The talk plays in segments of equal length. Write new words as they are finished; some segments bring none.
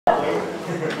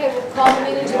Okay, we'll call the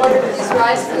meeting to order. Please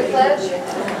rise for the pledge. I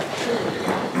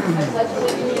pledge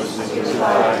allegiance to the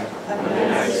flag of the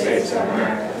United States of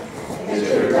America and to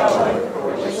the republic for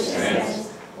which it stands,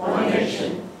 one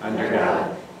nation, under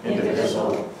God,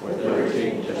 indivisible, with liberty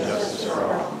and justice for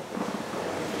all.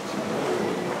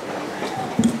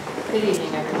 Good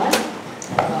evening, everyone.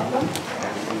 Welcome.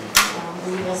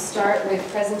 We will start with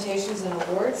presentations and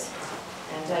awards.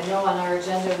 And I know on our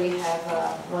agenda we have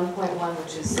 1.1,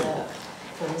 which is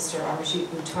for Mr. Amarjeet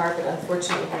Buttar, but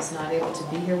unfortunately he's not able to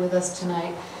be here with us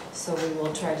tonight, so we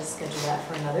will try to schedule that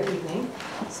for another evening.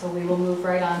 So we will move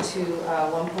right on to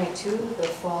 1.2, the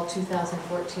Fall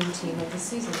 2014 Team of the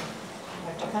Season.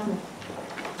 Dr. Conley.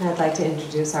 I'd like to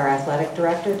introduce our athletic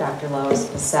director, Dr. Lois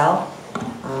Bissell.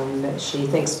 She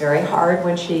thinks very hard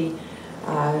when she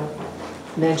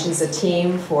mentions a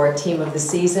team for Team of the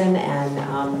Season, and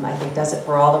I think does it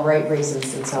for all the right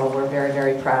reasons, and so we're very,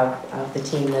 very proud of the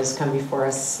team that has come before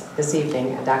us this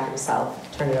evening. And Dr. Bissell, I'll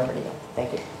turn it over to you.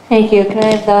 Thank you. Thank you. Can I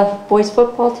have the boys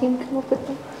football team come up with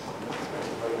me?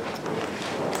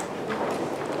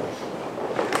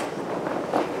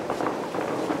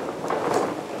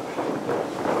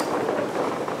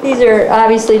 These are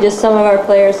obviously just some of our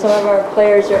players. Some of our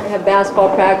players have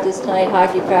basketball practice tonight,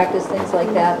 hockey practice, things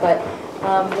like that, but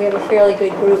we have a fairly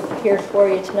good group here for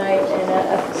you tonight,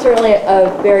 and certainly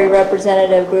a very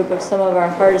representative group of some of our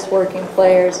hardest working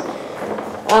players.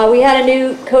 We had a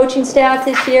new coaching staff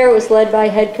this year. It was led by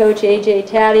head coach A.J.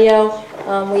 Taddeo.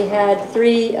 We had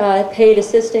 3 paid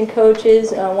assistant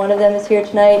coaches. One of them is here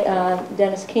tonight,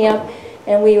 Dennis Camp.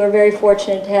 And we were very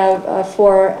fortunate to have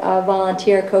 4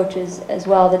 volunteer coaches as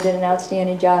well that did an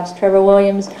outstanding job. Trevor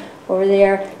Williams over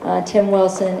there, Tim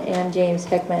Wilson, and James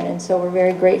Hickman. And so we're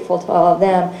very grateful to all of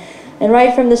them. And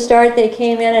right from the start, they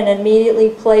came in and immediately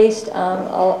placed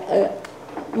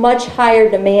much higher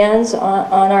demands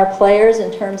on our players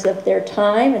in terms of their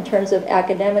time, in terms of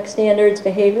academic standards,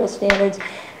 behavioral standards,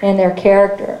 and their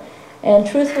character. And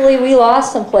truthfully, we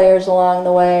lost some players along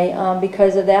the way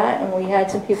because of that, and we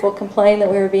had some people complain that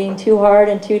we were being too hard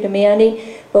and too demanding,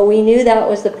 but we knew that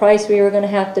was the price we were going to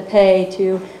have to pay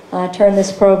to turn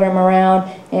this program around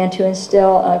and to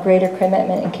instill a greater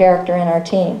commitment and character in our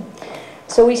team.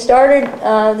 So we started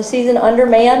the season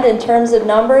undermanned in terms of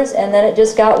numbers, and then it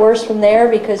just got worse from there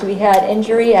because we had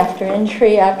injury after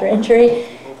injury after injury.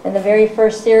 In the very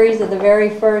first series of the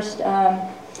very first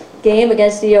game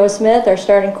against E.O. Smith, our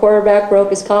starting quarterback broke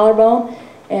his collarbone,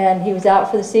 and he was out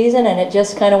for the season, and it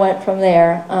just kind of went from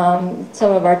there.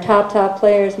 Some of our top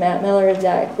players, Matt Miller,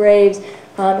 Zach Graves,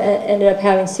 ended up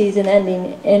having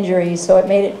season-ending injuries, so it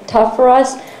made it tough for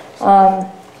us.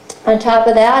 On top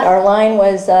of that, our line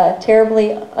was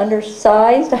terribly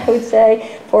undersized, I would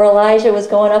say. Poor Elijah was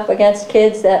going up against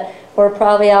kids that were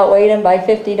probably outweighed him by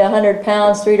 50 to 100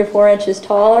 pounds, 3 to 4 inches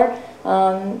taller.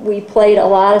 We played a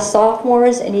lot of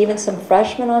sophomores and even some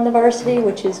freshmen on the varsity,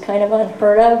 which is kind of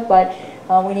unheard of, but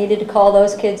we needed to call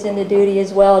those kids into duty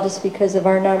as well just because of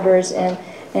our numbers and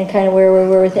kind of where we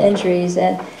were with injuries.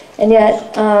 And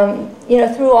yet, you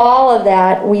know, through all of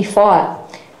that, we fought.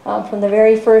 From the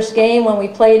very first game when we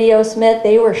played E.O. Smith,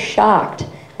 they were shocked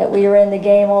that we were in the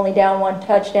game only down 1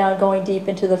 touchdown going deep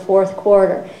into the 4th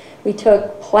quarter. We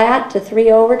took Platt to 3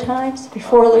 overtimes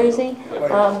before losing.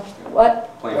 What?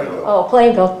 Plainville. Oh,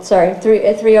 Plainville, sorry. Three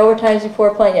overtimes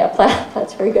before playing. Yeah, Platt,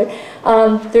 that's very good.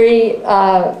 3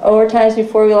 overtimes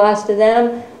before we lost to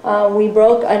them. We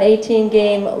broke an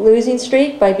 18-game losing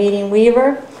streak by beating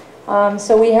Weaver.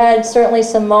 So we had certainly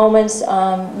some moments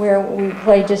where we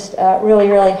played just really,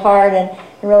 really hard and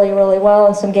really, really well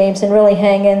in some games and really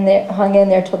hung in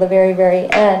there till the very,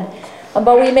 very end.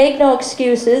 But we make no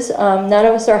excuses. None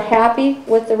of us are happy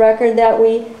with the record that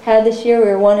we had this year.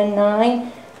 We were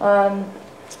 1-9.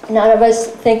 None of us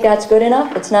think that's good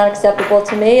enough. It's not acceptable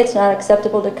to me. It's not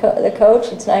acceptable to the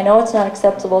coach. I know it's not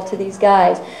acceptable to these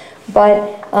guys.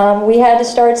 But we had to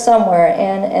start somewhere,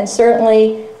 and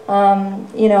certainly,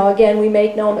 you know, again, we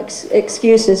make no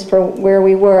excuses for where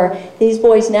we were. These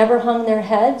boys never hung their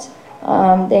heads.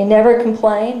 They never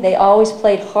complained. They always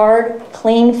played hard,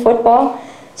 clean football.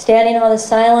 Standing on the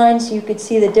sidelines, you could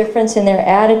see the difference in their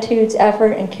attitudes,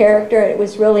 effort, and character. It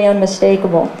was really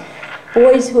unmistakable.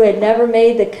 Boys who had never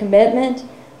made the commitment,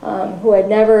 who had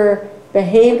never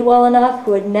behaved well enough,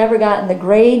 who had never gotten the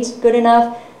grades good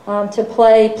enough to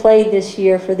played this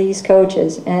year for these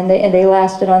coaches, and they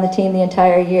lasted on the team the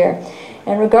entire year.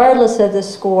 And regardless of the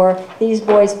score, these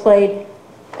boys played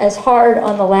as hard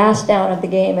on the last down of the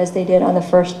game as they did on the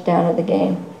first down of the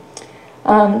game.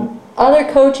 Other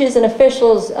coaches and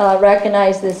officials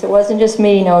recognized this. It wasn't just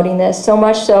me noting this, so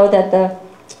much so that the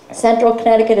Central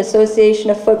Connecticut Association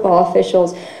of Football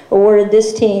Officials awarded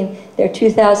this team their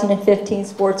 2015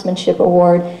 Sportsmanship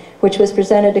Award, which was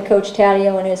presented to Coach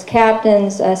Taddeo and his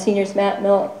captains, seniors Matt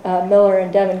Miller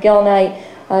and Devin Gilknight,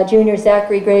 juniors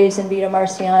Zachary Graves and Vito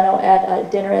Marciano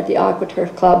at dinner at the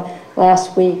AquaTurf Club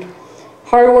last week.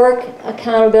 Hard work,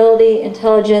 accountability,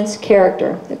 intelligence,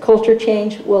 character. The culture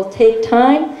change will take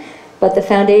time, but the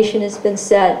foundation has been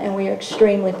set, and we are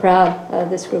extremely proud of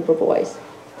this group of boys.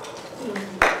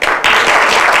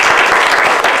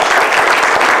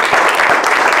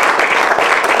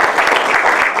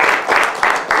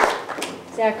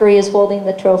 Zachary is holding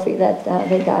the trophy that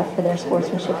they got for their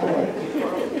sportsmanship award.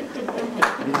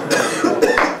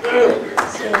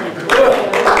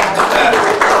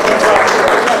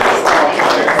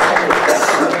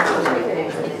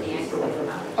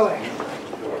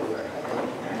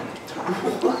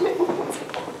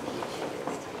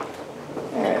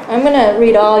 I'm going to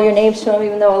read all your names to them,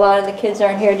 even though a lot of the kids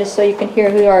aren't here, just so you can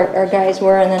hear who our guys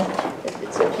were, and then if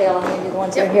it's okay, I'll name you the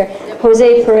ones that are here.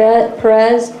 Jose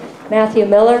Perez, Matthew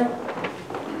Miller,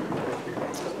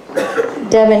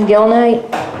 Devin Gilknight,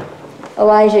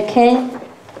 Elijah King,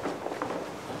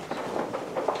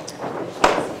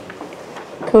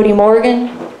 Cody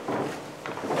Morgan,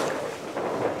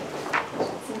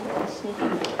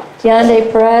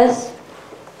 Deonde Perez,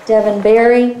 Devin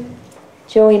Barry,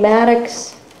 Joey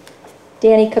Maddox,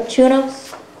 Danny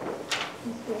Capchunos,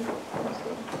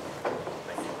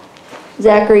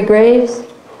 Zachary Graves,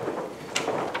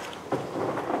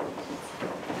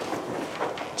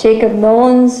 Jacob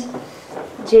Mullins,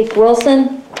 Jake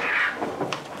Wilson,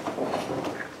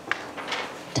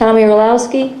 Tommy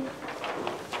Orlowski,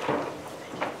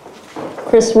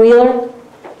 Chris Wheeler.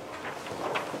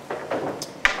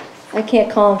 I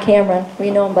can't call him Cameron.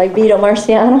 We know him by Vito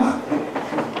Marciano.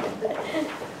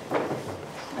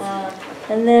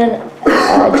 And then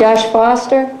Josh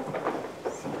Foster,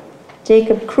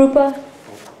 Jacob Krupa,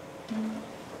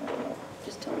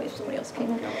 just tell me if somebody else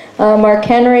came in. Mark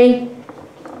Henry,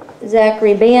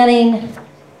 Zachary Banning,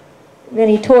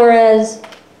 Vinny Torres,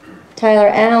 Tyler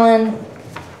Allen,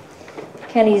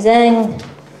 Kenny Zeng,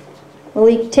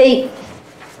 Malik Tate,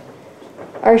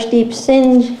 Arshdeep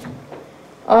Singh,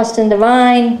 Austin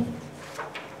Devine,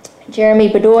 Jeremy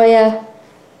Bedoya,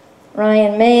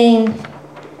 Ryan Main,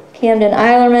 Camden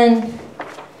Eilerman,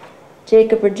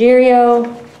 Jacob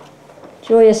Ruggiero,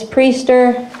 Joyous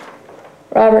Priester,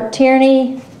 Robert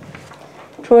Tierney,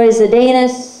 Troy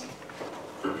Zadanis,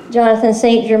 Jonathan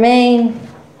St. Germain,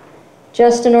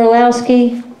 Justin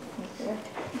Orlowski,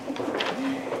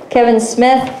 Kevin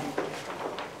Smith,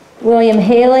 William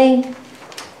Haley,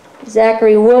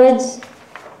 Zachary Woods,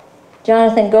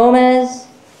 Jonathan Gomez,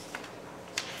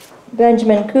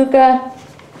 Benjamin Kuka,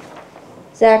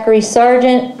 Zachary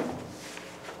Sargent,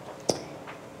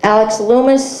 Alex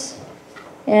Loomis,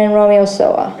 and Romeo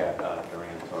Soa.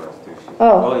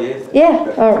 Oh,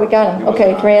 yeah, oh, we got him.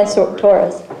 Okay, Duran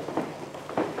Torres.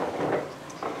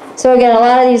 So again, a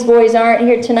lot of these boys aren't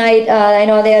here tonight. I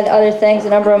know they had other things. A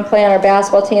number of them play on our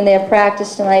basketball team. They have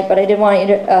practice tonight, but I did want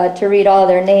you to read all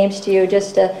their names to you,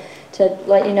 just to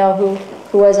let you know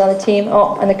who was on the team.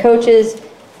 Oh, and the coaches,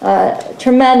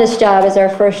 tremendous job as our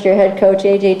first-year head coach,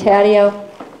 A.J. Taddeo.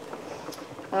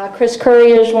 Chris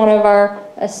Courier is one of our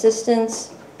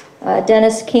assistants.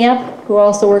 Dennis Camp, who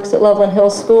also works at Loveland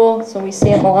Hill School, so we see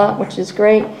him a lot, which is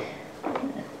great.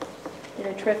 Did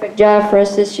a terrific job for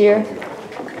us this year.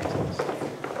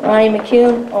 Ronnie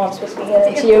McCune. Oh, I'm supposed to be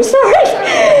getting to you. Sorry.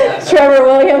 Trevor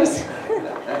Williams.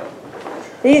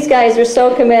 These guys are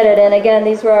so committed, and again,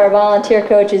 these were our volunteer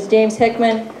coaches. James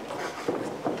Hickman,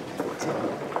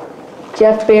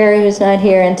 Jeff Barry, who's not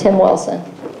here, and Tim Wilson.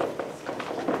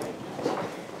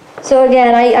 So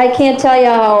again, I can't tell you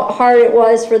how hard it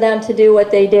was for them to do what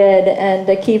they did and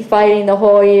to keep fighting the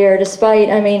whole year, despite,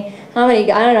 I mean, I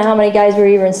don't know how many guys were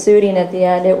even suiting at the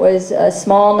end. It was a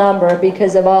small number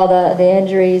because of all the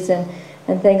injuries and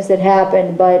things that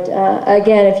happened. But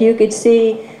again, if you could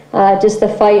see just the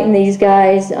fight in these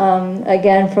guys,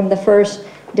 again, from the first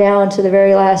down to the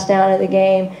very last down of the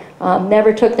game,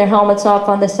 never took their helmets off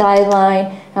on the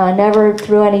sideline, never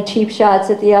threw any cheap shots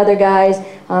at the other guys.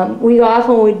 We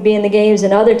often would be in the games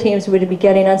and other teams would be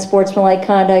getting unsportsmanlike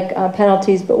conduct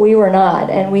penalties, but we were not.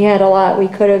 And we had a lot we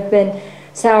could have been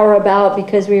sour about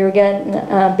because we were getting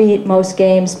beat most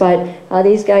games, but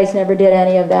these guys never did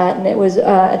any of that, and it was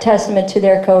a testament to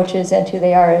their coaches and who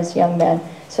they are as young men.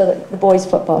 So the boys'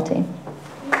 football team.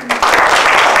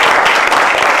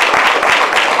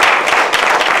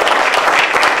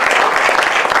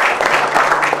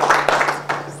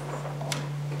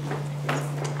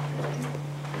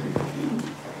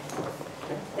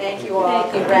 Thank you all.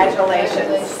 Congratulations.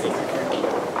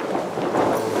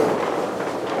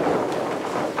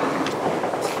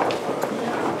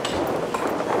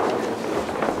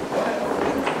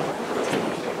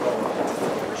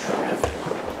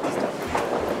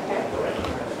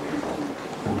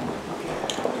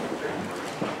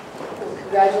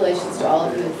 congratulations to all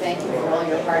of you, and thank you for all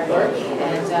your hard work.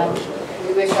 And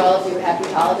we wish all of you happy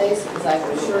holidays, because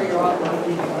I'm sure you're all going to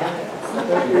be now.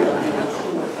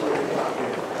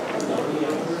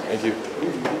 Thank you.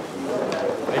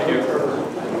 Thank you.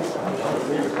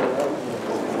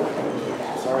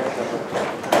 Sorry.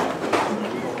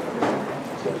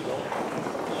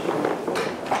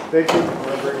 Thank you.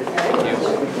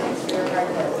 Thanks for your hard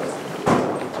work.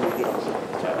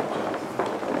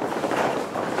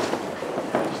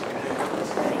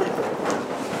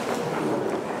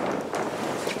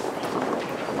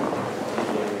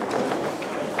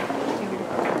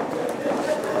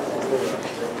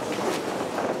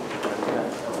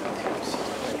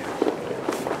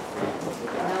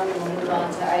 Now we will move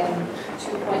on to item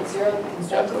 2.0, the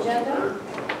consent agenda.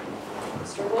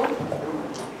 Mr. Wolf,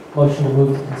 Motion to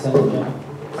move to consent agenda.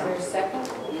 is there a second?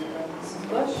 Mrs.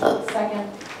 Bush? Second.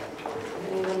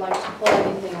 Anyone like to pull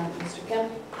anything on Mr.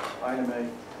 Kemp? Item A.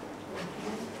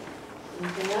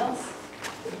 Anything else?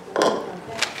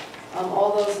 Okay.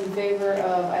 All those in favor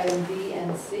of item B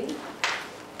and C?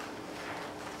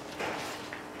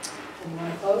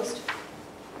 Anyone opposed?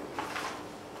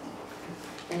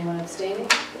 Anyone abstaining?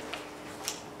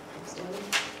 Abstaining?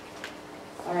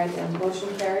 All right, then,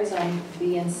 motion carries on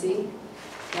B and C.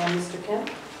 Now, Mr. Kemp?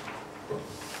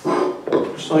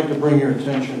 Just like to bring your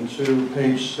attention to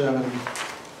page 7.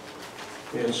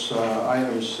 It's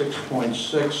item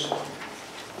 6.6.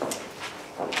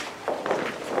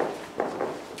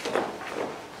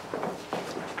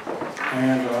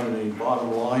 And on the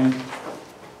bottom line,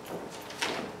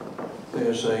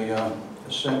 there's a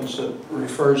sentence that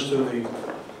refers to the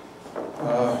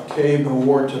CABE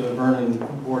award to the Vernon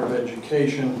Board of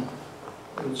Education.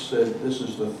 It said this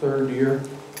is the 3rd year.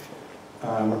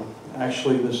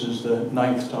 Actually, this is the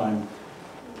 9th time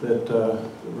that the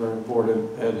Vernon Board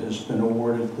of Ed has been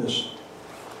awarded this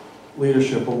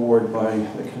leadership award by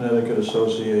the Connecticut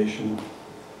Association.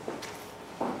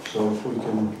 So if we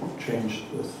can change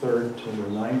the 3rd to the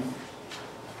 9th,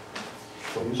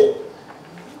 please.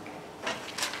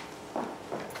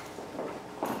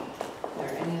 Are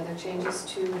there any other changes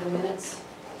to the minutes?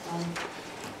 Okay.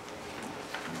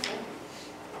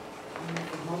 I'll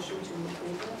make a motion to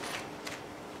approve that.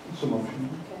 It's a motion.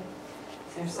 Okay.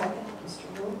 Is there a second? Mr.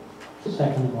 Wu?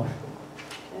 Second motion.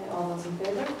 Okay, all those in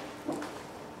favor?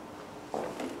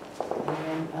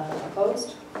 Anyone opposed?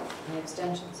 Any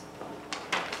abstentions?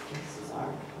 This is our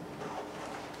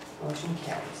motion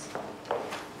carries.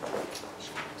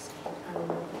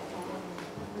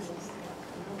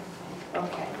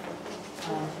 Okay,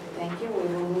 thank you. We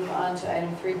will move on to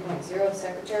item 3.0,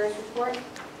 Secretary's Report.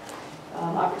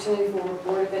 Opportunity for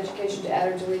Board of Education to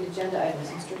add or delete agenda items.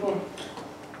 Mr. Bull.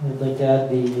 I'd like to add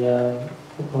the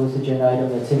proposed agenda item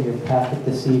that's in your packet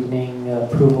this evening,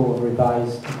 approval of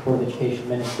revised Board of Education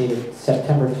minutes dated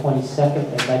September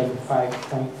 22nd, and item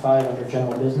 5.5 under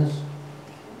general business. Is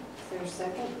there a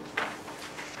second?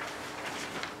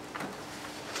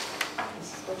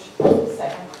 Mrs. Bush?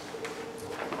 Second.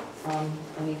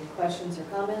 Any questions or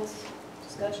comments,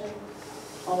 discussion?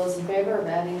 All those in favor of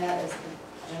adding that as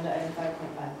agenda item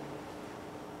 5.5?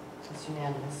 It's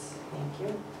unanimous. Thank you.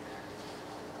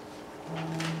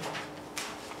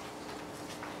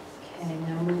 Okay,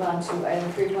 now move on to item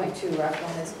 3.2, Rockville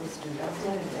High School students.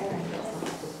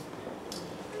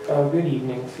 Good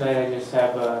evening. Tonight I just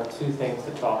have 2 things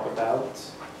to talk about.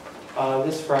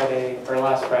 This Friday, or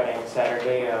last Friday and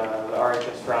Saturday, the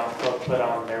RHS Round Club put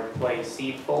on their play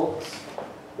Seed Folks,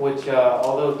 which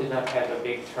although it did not have a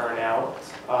big turnout,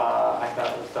 I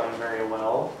thought it was done very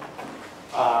well,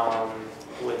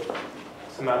 with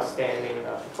some outstanding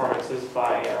performances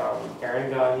by Aaron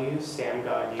Gagnon, Sam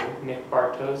Gagnon, Nick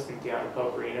Bartos, and Deanna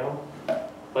Pellegrino.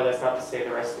 But that's not to say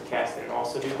the rest of the cast didn't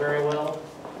also do very well.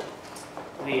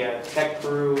 The tech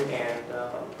crew and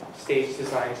stage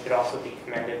design should also be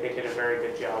commended. They did a very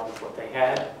good job with what they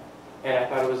had. And I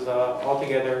thought it was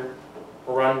altogether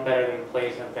run better than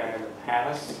plays have been in the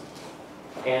past.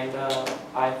 And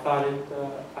I thought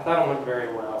it went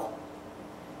very well.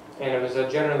 And it was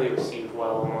generally received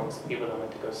well amongst the people that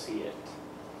went to go see it.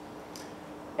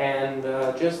 And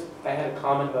I had a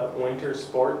comment about winter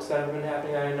sports that have been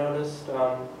happening that I noticed.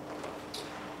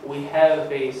 We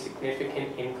have a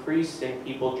significant increase in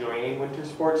people joining winter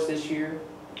sports this year,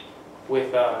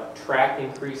 with track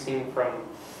increasing from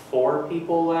 4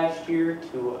 people last year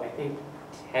to I think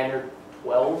 10 or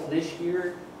 12 this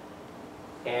year.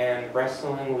 And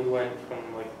wrestling, we went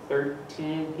from like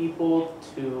 13 people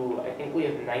to I think we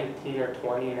have 19 or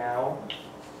 20 now.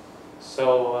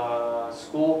 So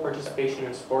school participation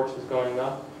in sports is going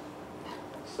up.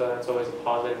 So that's always a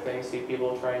positive thing, see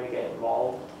people trying to get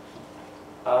involved.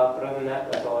 But Other than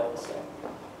that, that's all I have to say.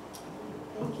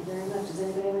 Thank you very much. Does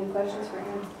anybody have any questions for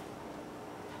him?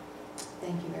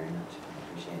 Thank you very much. I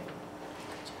appreciate it.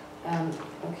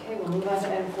 Okay, we'll move on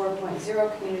to item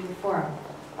 4.0, community forum.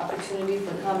 Opportunity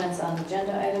for comments on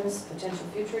agenda items, potential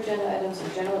future agenda items,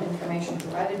 and general information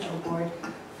provided to the board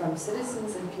from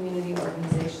citizens and community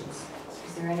organizations.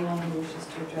 Is there anyone who wishes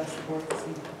to address the board this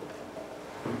evening?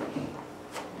 Okay.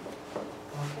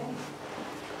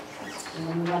 And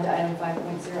we'll move on to item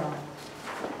 5.0.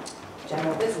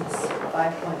 General business.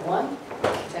 5.1,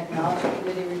 technology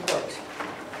committee report.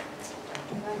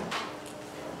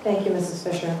 Thank you, Mrs.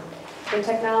 Fisher.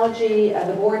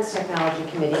 The board's technology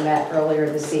committee met earlier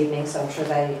this evening, so I'm sure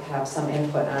they have some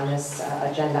input on this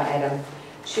agenda item,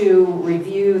 to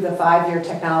review the 5-year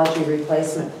technology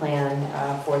replacement plan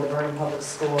for the Vernon Public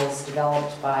Schools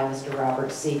developed by Mr. Robert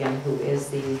Segan, who is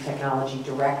the technology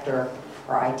director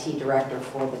or IT director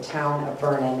for the town of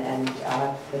Vernon, and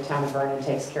the town of Vernon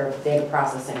takes care of data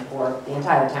processing for the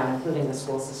entire town, including the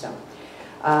school system.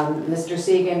 Mr.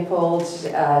 Segan pulled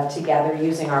together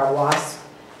using our WASP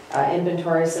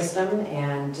inventory system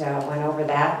and went over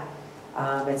that.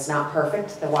 It's not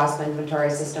perfect, the WASP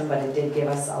inventory system, but it did give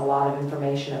us a lot of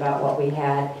information about what we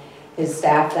had. His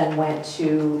staff then went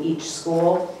to each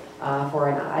school for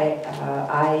an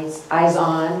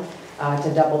eyes-on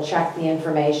to double check the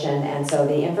information. And so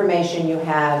the information you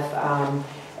have,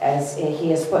 as he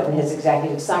has put in his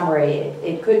executive summary,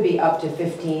 it could be up to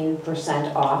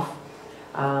 15% off,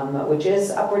 which is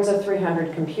upwards of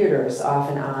 300 computers off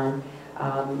and on.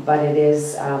 But it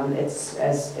is, it's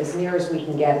as near as we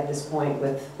can get at this point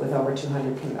with over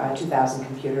 2,000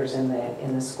 computers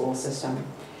in the school system.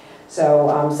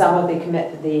 So some of the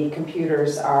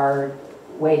computers are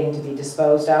waiting to be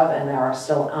disposed of and are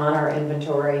still on our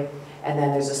inventory. And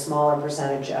then there's a smaller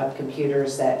percentage of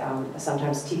computers that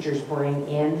sometimes teachers bring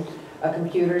in a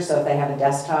computer. So if they have a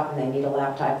desktop and they need a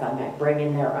laptop, they might bring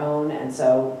in their own. And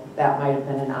so that might have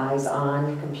been an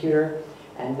eyes-on computer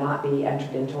and not be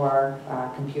entered into our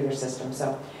computer system.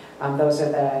 So those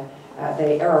are the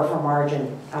error for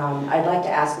margin. I'd like to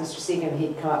ask Mr. Segan if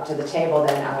he'd come up to the table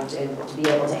then to be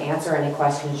able to answer any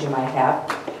questions you might have.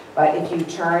 But if you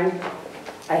turn,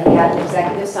 he had an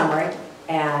executive summary,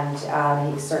 and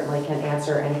he certainly can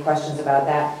answer any questions about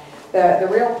that. The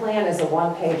real plan is a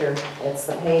one-pager. It's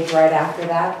the page right after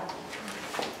that.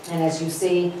 And as you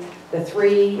see, the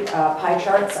 3 pie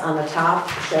charts on the top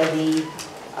show the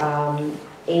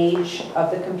age of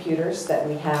the computers that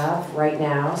we have right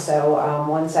now. So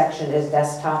one section is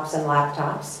desktops and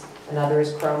laptops, another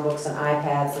is Chromebooks and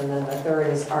iPads, and then the third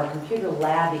is our computer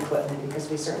lab equipment, because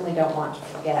we certainly don't want to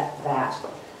forget that.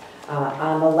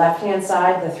 On the left-hand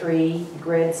side, the 3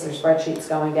 grids or spreadsheets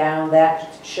going down,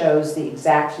 that shows the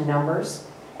exact numbers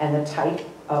and the type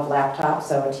of laptop.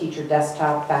 So a teacher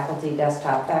desktop, faculty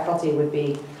desktop. Faculty would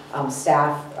be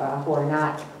staff who are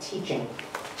not teaching.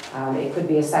 It could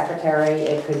be a secretary,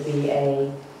 it could be a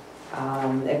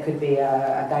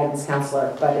guidance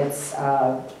counselor, but it's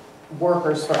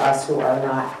workers for us who are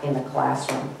not in the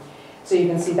classroom. So you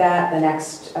can see that. The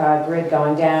next grid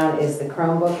going down is the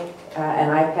Chromebook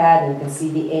and iPad, and you can see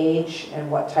the age and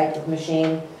what type of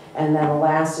machine. And then the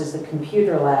last is the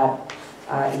computer lab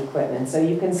equipment. So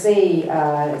you can see,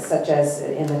 such as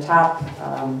in the top,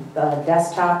 the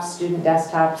desktops, student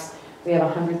desktops, we have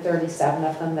 137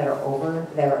 of them that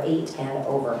are 8 and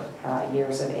over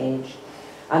years of age.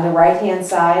 On the right-hand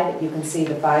side, you can see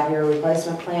the 5-year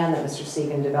replacement plan that Mr.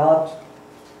 Segan developed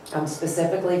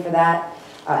specifically for that.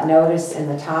 Notice in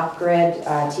the top grid,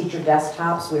 teacher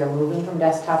desktops. We are moving from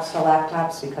desktops to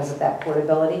laptops because of that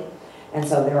portability. And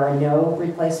so there are no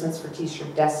replacements for teacher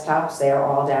desktops. They are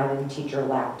all down in teacher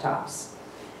laptops.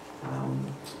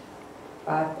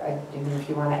 I don't know if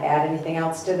you want to add anything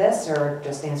else to this or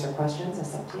just answer questions.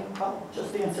 It's up to you.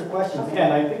 Just to answer questions.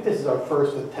 Again, I think this is our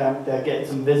first attempt at getting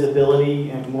some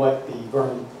visibility in what the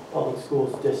Vernon Public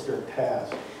Schools District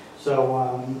has. So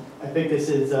I think this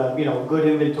is a good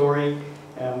inventory,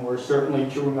 and we're certainly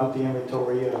chewing up the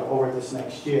inventory over this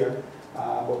next year.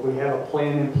 But we have a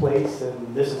plan in place,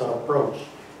 and this is our approach.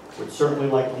 We'd certainly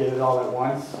like to get it all at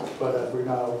once, but as we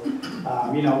know,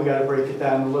 we got to break it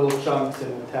down in little chunks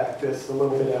and attack this a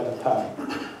little bit at a time.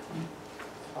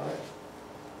 All right.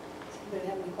 Does anybody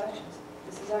have any questions?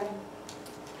 Mrs. Arden?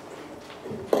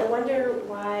 I wonder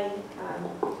why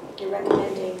you're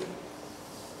recommending.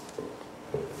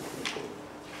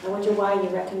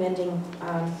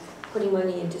 Putting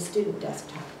money into student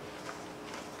desktop.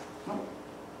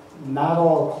 Not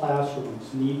all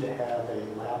classrooms need to have a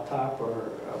laptop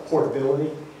or portability.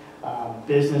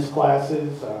 Business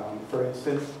classes, for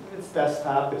instance, it's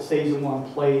desktop, it stays in one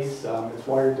place, it's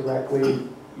wired directly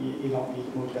you don't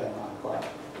need to move that around the clock.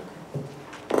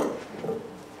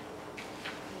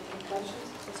 Any questions?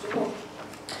 Mr. Cole?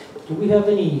 Do we have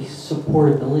any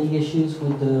supportability issues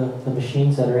with the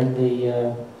machines that are in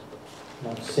the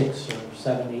 6 or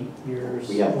 7, 8 years?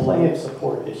 We have plenty of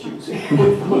support issues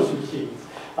with those machines.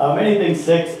 Anything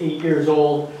 6, 8 years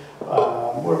old,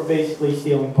 we're basically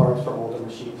stealing parts from older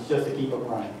machines just to keep them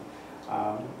running.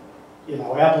 You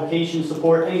know, application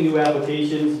support, any new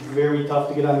applications, very tough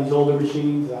to get on these older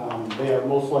machines. They are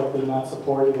most likely not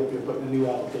supported if you're putting a new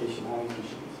application on these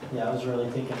machines. Yeah, I was really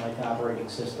thinking like operating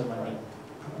system. I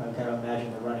kind of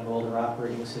imagine they're running older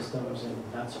operating systems and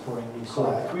not supporting new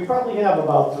software. Correct. We probably have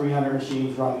about 300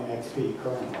 machines running XP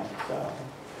currently, so.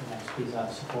 And XP's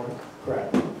not supported.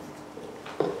 Correct. Any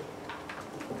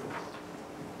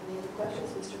other questions?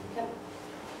 Mr. Kemp?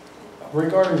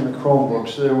 Regarding the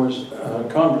Chromebooks, there was a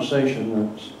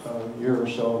conversation a year or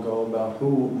so ago about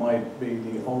who might be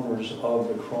the owners of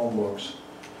the Chromebooks.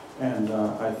 And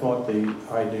I thought the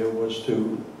idea was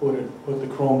to put the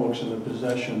Chromebooks in the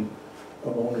possession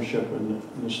of ownership in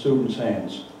the students'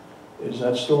 hands. Is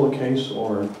that still the case,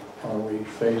 or are we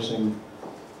phasing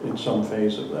in some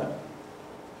phase of that?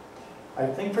 I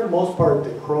think for the most part, the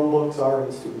Chromebooks are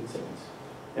in students' hands.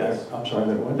 Yes. I'm sorry,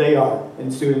 that what? They are in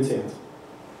students' hands.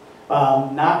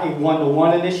 Not a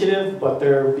one-to-one initiative, but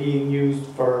they're being used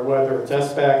for whether it's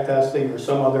SBAC testing or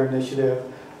some other initiative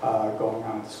going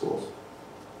on at the schools.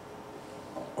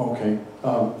 Okay.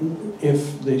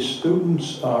 If the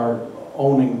students are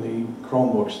owning the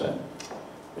Chromebooks then?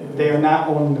 They are not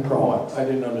owning the Chromebooks. I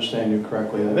didn't understand you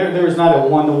correctly. There is not a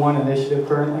one-to-one initiative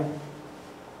currently.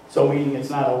 So meaning it's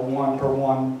not a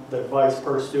one-per-one device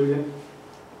per student.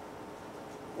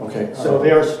 Okay. So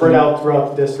they are spread out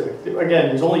throughout the district. Again,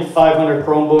 there's only 500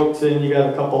 Chromebooks and you got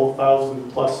a couple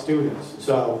thousand plus students.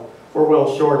 So we're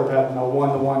well short of having a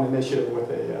one-to-one initiative with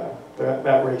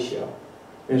that ratio.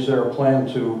 Is there a plan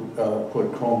to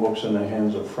put Chromebooks in the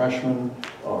hands of freshmen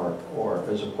or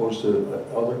as opposed to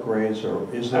other grades,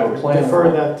 or is there a plan?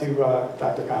 Defer that to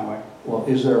Dr. Conway. Well,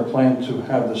 is there a plan to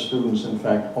have the students in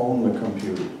fact own the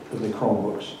computer, the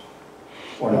Chromebooks,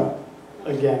 or not?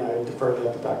 Again, I defer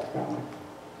that to Dr. Conway.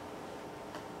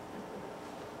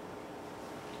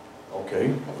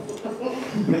 Okay.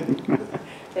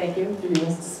 Thank you,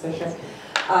 Mrs. Fisher.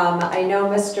 I know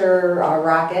Mr.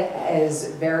 Rocket is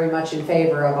very much in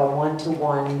favor of a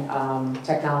one-to-one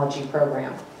technology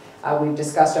program. We've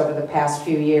discussed over the past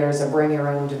few years a bring your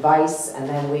own device, and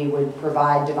then we would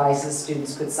provide devices.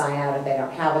 Students could sign out if they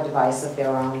don't have a device of their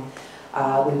own.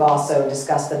 We've also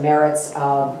discussed the merits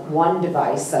of one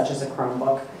device, such as a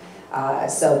Chromebook,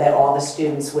 so that all the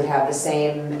students would have the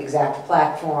same exact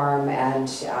platform,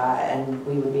 and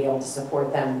we would be able to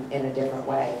support them in a different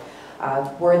way.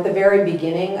 We're at the very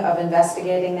beginning of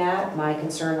investigating that. My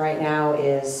concern right now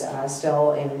is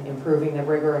still in improving the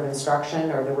rigor of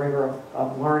instruction, or the rigor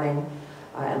of learning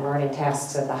and learning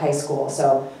tasks at the high school.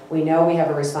 So we know we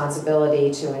have a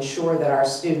responsibility to ensure that our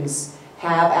students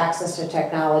have access to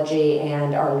technology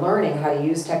and are learning how to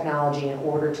use technology in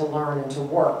order to learn and to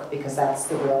work, because that's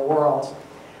the real world.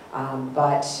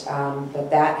 But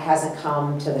that hasn't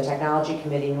come to the technology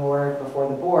committee nor before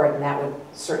the board, and that would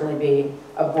certainly be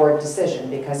a board decision,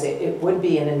 because it would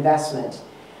be an investment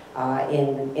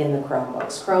in the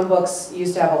Chromebooks. Chromebooks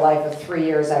used to have a life of 3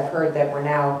 years. I've heard that we're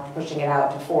now pushing it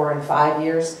out to 4 and 5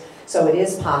 years. So it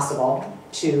is possible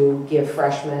to give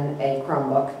freshmen a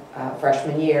Chromebook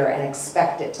freshman year and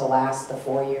expect it to last the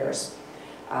 4 years.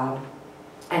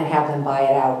 And have them buy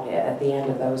it out at the end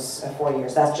of those 4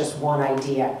 years. That's just one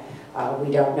idea.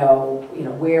 We don't know,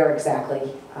 where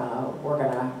exactly we're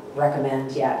going to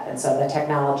recommend yet, and so the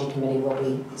technology committee will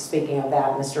be speaking of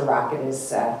that. Mr. Rocket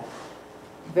is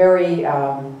very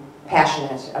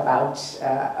passionate about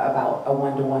a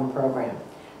one-to-one program,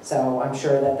 so I'm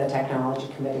sure that the technology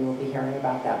committee will be hearing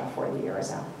about that before the year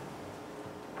is out.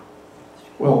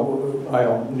 Well, I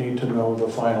don't need to know the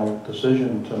final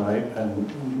decision tonight,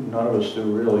 and none of us do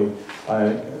really.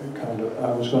 I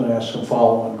was going to ask some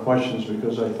follow-on questions,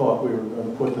 because I thought we were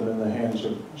going to put them in the hands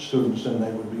of students and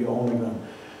they would be owning them.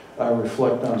 I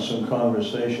reflect on some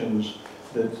conversations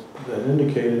that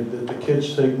indicated that the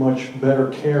kids take much better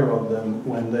care of them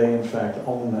when they in fact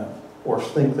own them, or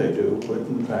think they do, but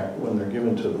in fact when they're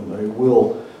given to them they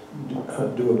will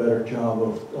do a better job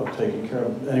of taking care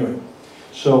of them. Anyway.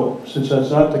 So, since that's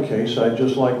not the case, I'd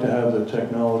just like to have the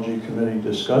technology committee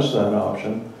discuss that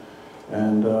option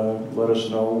and let us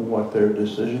know what their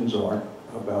decisions are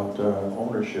about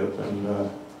ownership and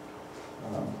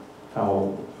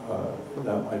how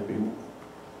that might be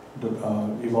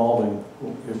evolving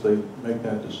if they make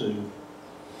that decision.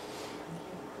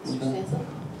 Mr. Stansel?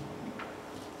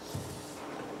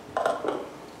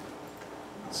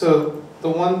 So the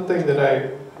one thing that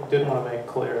I did want to make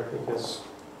clear, because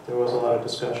there was a lot of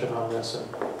discussion on this,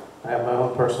 and I have my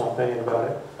own personal opinion about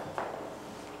it.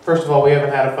 First of all, we haven't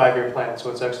had a 5-year plan,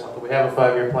 so it's excellent. But we have a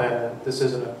 5-year plan, and this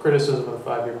isn't a criticism of the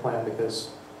 5-year plan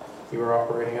because you were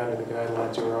operating under the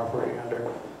guidelines you were operating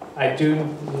under. I do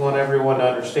want everyone to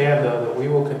understand, though, that we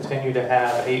will continue to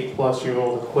have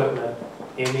 8-plus-year-old equipment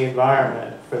in the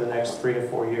environment for the next 3 to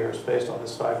 4 years based on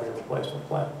this 5-year replacement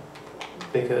plan.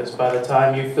 Because by the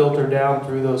time you filter down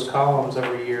through those columns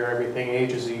every year, everything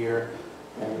ages a year,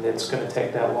 and it's going to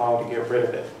take that long to get rid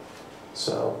of it.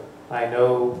 So I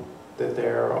know that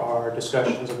there are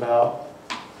discussions about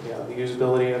the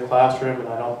usability in the classroom, and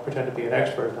I don't pretend to be an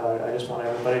expert about it. I just want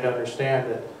everybody to understand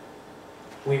that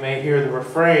we may hear the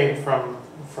refrain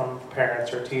from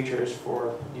parents or teachers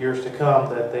for years to come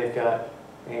that they've got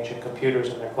ancient computers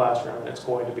in their classroom, and it's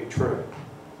going to be true.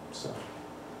 So.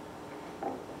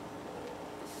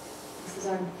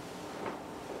 Mrs. Arden,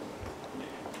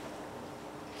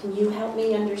 can you help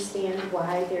me understand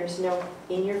why there's no,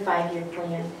 in your 5-year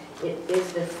plan, it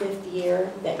is the 5th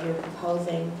year that you're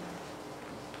proposing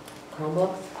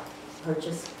Chromebooks,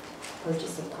 purchase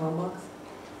of Chromebooks,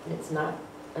 and it's not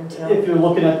until? If you're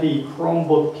looking at the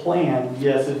Chromebook plan,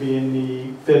 yes, it'd be in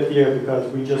the 5th year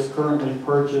because we just currently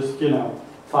purchased,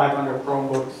 500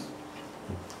 Chromebooks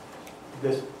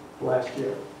this last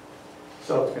year.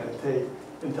 So it's going to take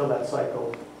until that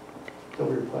cycle to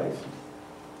replace.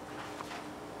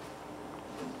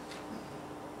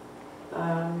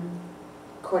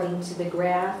 According to the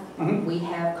graph, we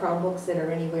have Chromebooks that are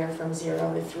anywhere from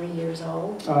 0 to 3 years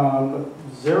old.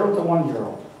 0 to 1 year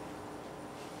old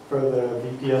for the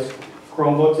VPS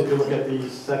Chromebooks. If you look at the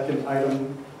second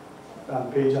item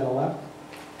page on the left.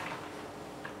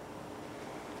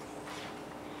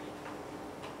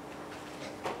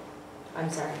 I'm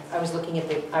sorry, I was looking at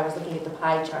the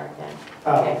pie chart then.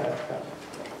 Oh, Okay. okay.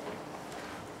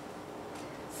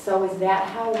 So is that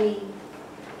how we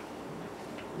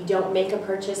don't make a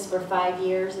purchase for 5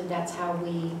 years, and that's how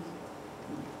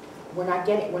we're not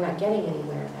getting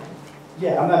anywhere then?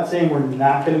 Yeah, I'm not saying we're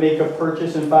not going to make a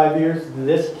purchase in 5 years.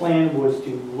 This plan was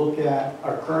to look at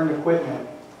our current equipment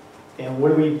and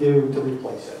what do we do to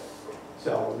replace it.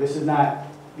 So this is not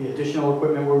the additional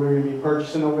equipment we're going to be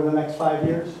purchasing over the next 5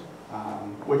 years,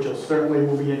 which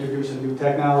will be introducing new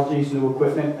technologies, new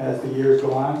equipment as the years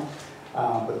go on.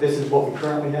 But this is what we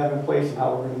currently have in place and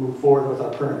how we're going to move forward with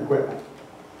our current equipment.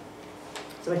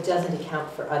 So it doesn't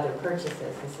account for other purchases?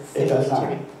 This is It does not.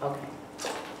 Okay.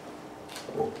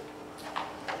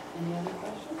 Any other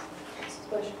questions?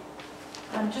 Question?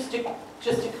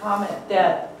 Just to comment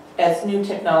that as new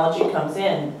technology comes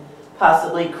in,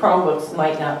 possibly Chromebooks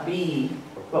might not be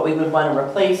what we would want to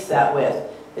replace that with.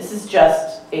 This is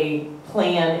just a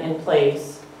plan in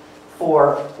place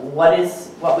for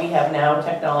what we have now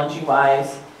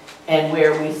technology-wise and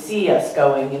where we see us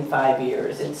going in 5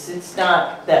 years. It's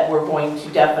not that we're going to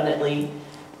definitely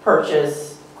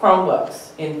purchase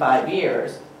Chromebooks in 5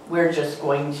 years. We're just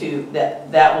going to,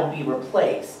 that will be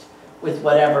replaced with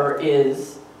whatever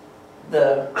is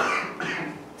the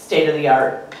state of the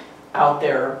art out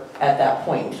there at that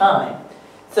point in time.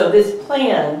 So this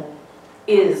plan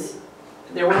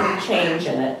there will be change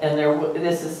in it, and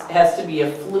has to be a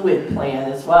fluid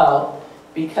plan as well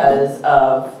because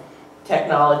of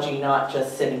technology not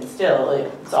just sitting still,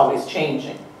 it's always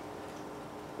changing.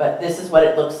 But this is what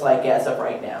it looks like as of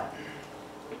right now.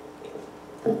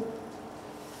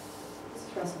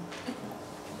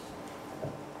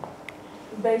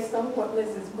 Based on what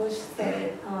Mrs. Bush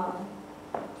said,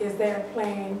 is there a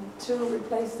plan to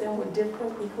replace them with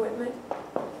different equipment?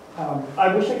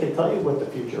 I wish I could tell you what the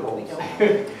future holds.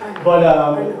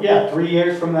 But yeah, 3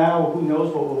 years from now, who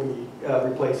knows what we'll be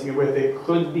replacing it with. It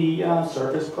could be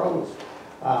Surface Pros.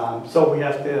 So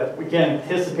we can't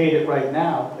anticipate it right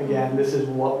now. Again, this is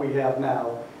what we have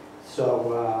now.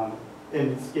 So,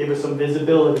 and it gave us some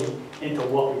visibility into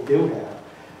what we do have.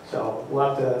 So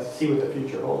we'll have to see what the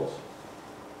future holds.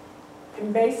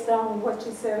 And based on what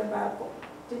you said about,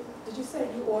 did you say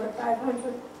you ordered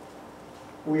 500?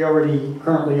 We already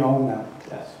currently own them,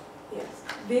 yes. Yes.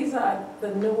 These are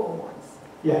the newer ones.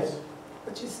 Yes.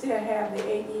 But you still have the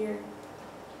 8-year?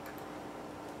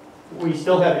 We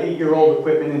still have 8-year-old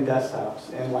equipment and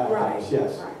desktops and laptops, Right.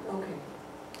 yes. Right, okay.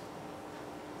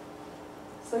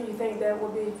 So you think that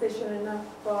would be efficient enough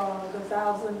for the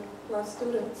 1,000+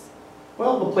 students?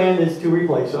 Well, the plan is to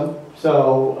replace them.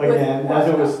 So again, as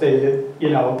it was stated,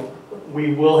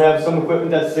 we will have some equipment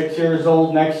that's 6 years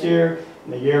old next year.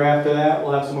 And the year after that,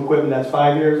 we'll have some equipment that's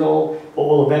 5 years old, but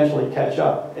we'll eventually catch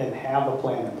up and have a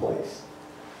plan in place.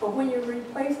 But when you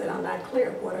replace it, I'm not clear,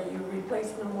 what are you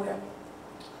replacing them with?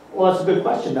 Well, that's a good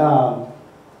question.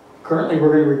 Currently,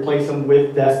 we're going to replace them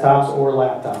with desktops or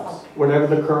laptops, whatever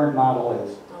the current model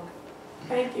is.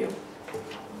 Thank you.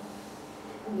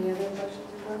 Any other questions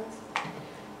or comments?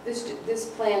 This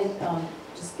plan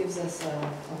just gives us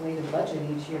a way to budget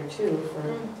each year too for,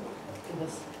 give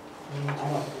us, I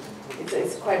don't,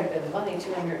 it's quite a bit of money,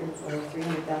 $200,000 or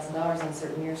 $300,000 in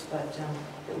certain years, but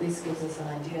at least gives us an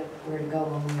idea of where to go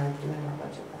when we are doing our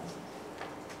budget process.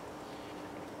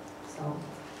 So,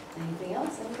 anything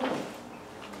else? Anybody?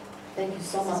 Thank you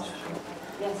so much.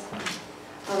 Yes.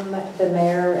 The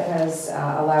mayor has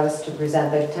allowed us to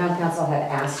present. The town council had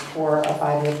asked for a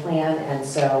 5-year plan, and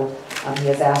so he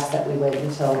has asked that we wait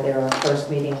until their first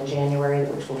meeting in January,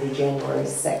 which will be January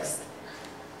 6th.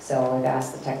 So I've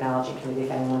asked the technology committee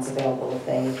if anyone's available, if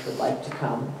they would like to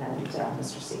come, and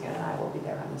Mr. Segan and I will be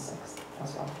there on the 6th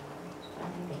as well.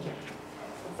 Thank you.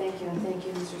 Well, thank you, and thank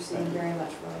you, Mr. Seaton, very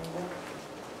much for all your work.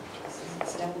 This is a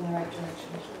step in the right direction.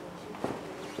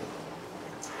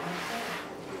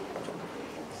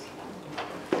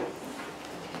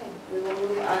 Okay, we will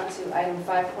move on to item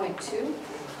 5.2,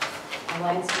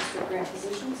 Alliance District Grant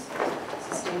Positions,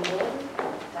 Sustainability.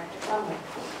 Dr. Conway.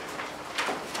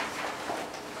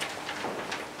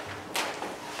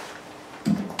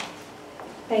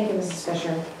 Thank you, Mrs.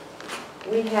 Fisher.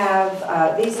 We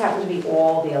have, these happen to be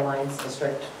all the Alliance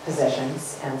District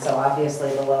positions, and so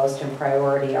obviously the lowest in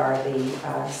priority are the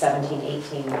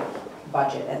 17-18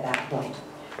 budget at that point.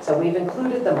 So we've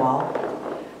included them all.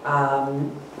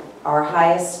 Our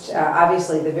highest,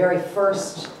 obviously the very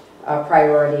first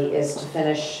priority is to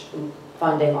finish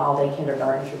funding all-day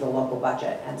kindergarten through the local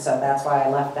budget, and so that's why I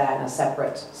left that in a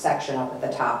separate section up at the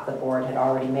top. The board had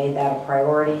already made that a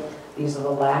priority. These are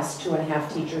the last 2.5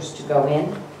 teachers to go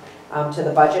in to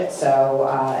the budget, so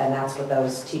and that's what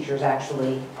those teachers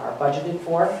actually are budgeted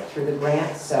for through the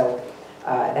grant. So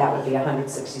that would be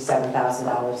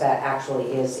 $167,000. That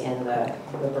actually is in the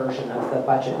version of the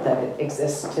budget that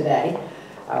exists today,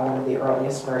 one of the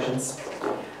earliest versions.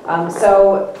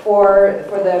 So for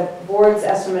the board's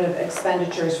estimate of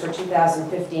expenditures for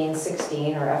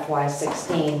 2015-16 or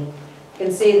FY16, you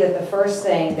can see that the first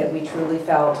thing that we truly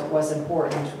felt was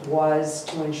important was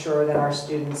to ensure that our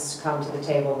students come to the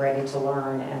table ready to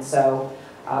learn. And so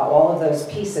all of those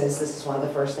pieces, this is one of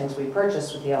the first things we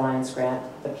purchased with the Alliance Grant,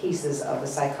 the pieces of the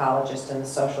psychologist and the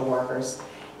social workers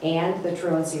and the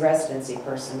truancy residency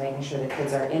person, making sure the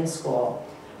kids are in school.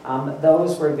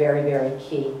 Those were very, very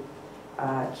key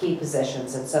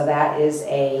positions. And so that is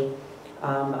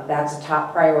that's a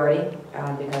top priority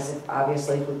because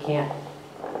obviously if we can't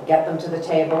get them to the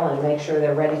table and make sure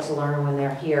they're ready to learn when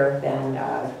they're here, then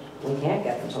we can't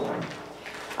get them to learn.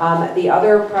 The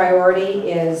other priority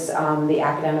is the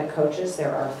academic coaches.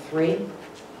 There are 3,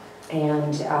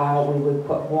 and we would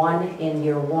put 1 in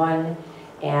year 1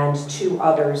 and 2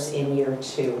 others in year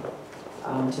 2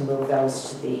 to move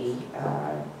those to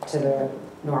the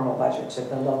normal budget, to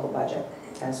the local budget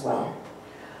as well.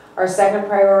 Our second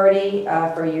priority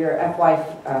for year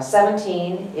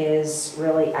FY17 is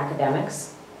really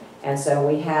academics. And so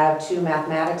we have 2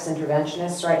 mathematics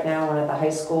interventionists right now, one at the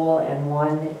high school and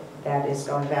one that is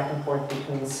going back and forth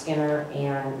between Skinner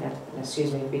and,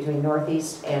 between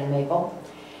Northeast and Maple.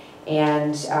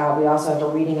 And we also have a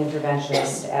reading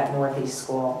interventionist at Northeast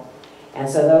School. And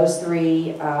so those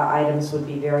 3 items would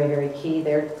be very, very key.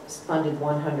 They're funded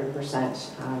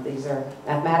 100%. These are,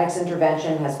 mathematics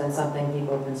intervention has been something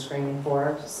people have been screaming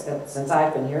for since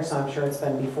I've been here, so I'm sure it's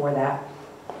been before that.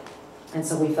 And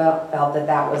so we felt that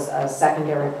that was a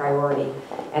secondary priority.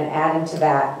 And adding to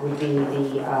that would be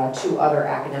the 2 other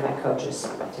academic coaches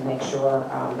to make sure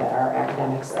that our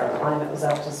academics, our climate was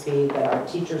up to speed, that our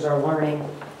teachers are learning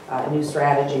new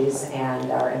strategies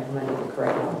and are implementing the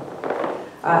curriculum.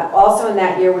 Also in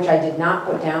that year, which I did not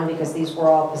put down because these were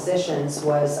all positions,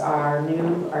 was our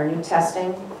new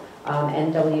testing,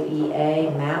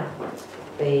 NWEA MAP,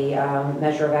 the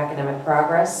measure of academic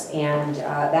progress, and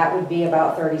that would be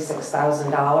about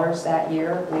 $36,000 that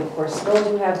year. We of course still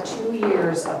do have 2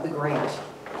 years of the grant.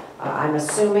 I'm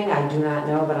assuming, I do not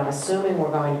know, but I'm assuming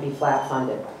we're going to be flat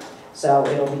funded. So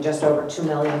it'll be just over $2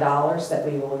 million that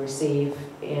we will receive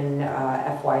in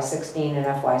FY16 and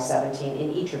FY17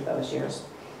 in each of those years.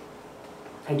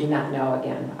 I do not know,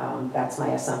 again, that's my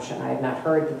assumption. I have not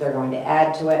heard that they're going to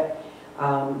add to it,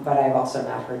 but I've also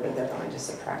not heard that they're going to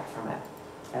subtract from it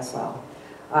as well.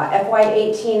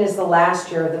 FY18 is the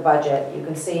last year of the budget. You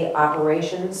can see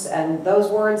operations, and those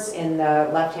words in the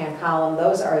left-hand column,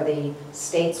 those are the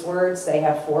state's words. They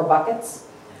have 4 buckets.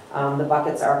 The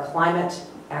buckets are climate,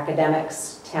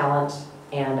 academics, talent,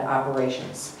 and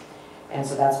operations. And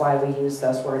so that's why we use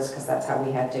those words, because that's how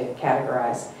we had to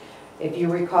categorize. If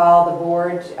you recall, the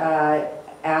board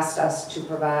asked us to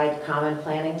provide common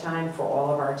planning time for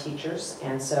all of our teachers,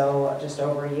 and so just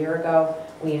over a year ago,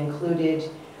 we included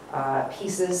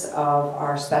pieces of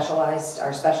our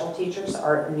special teachers,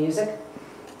 art and music,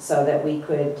 so that we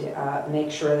could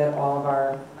make sure that all of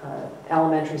our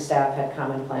elementary staff had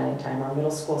common planning time. Our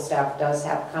middle school staff does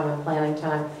have common planning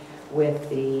time with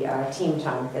the team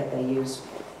time that they use.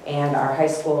 And our high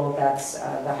school,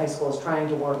 the high school is trying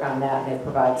to work on that. They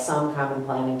provide some common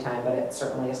planning time, but it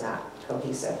certainly is not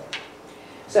cohesive.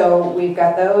 So we've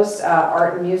got those,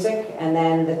 art and music, and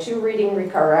then the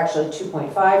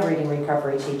 2.5 reading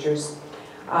recovery teachers.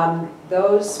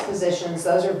 Those positions,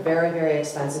 those are very, very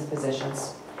expensive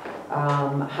positions.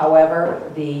 However,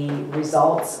 the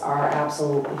results are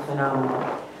absolutely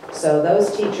phenomenal. So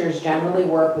those teachers generally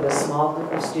work with a small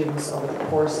group of students over the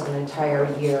course of an entire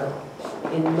year.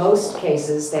 In most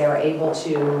cases, they are able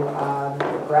to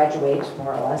graduate,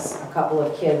 more or less, a couple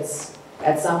of kids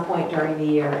at some point during the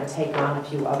year and take on a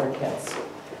few other kids.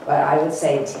 But I would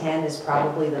say 10 is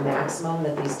probably the maximum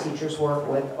that these teachers work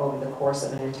with over the course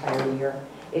of an entire year.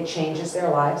 It changes their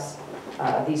lives.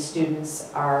 These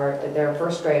students they're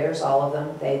first graders, all of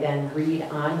them. They then read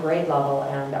on grade level,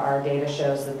 and our data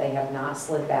shows that they have not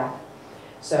slid back.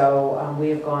 So we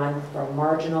have gone from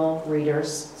marginal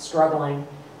readers struggling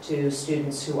to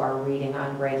students who are reading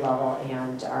on grade level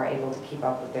and are able to keep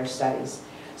up with their studies.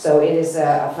 So it is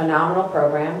a phenomenal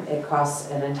program. It costs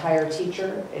an entire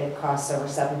teacher. It costs over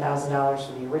 $7,000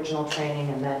 for the original training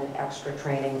and then extra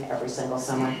training every single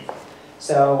summer.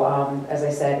 So as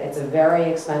I said, it's a very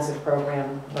expensive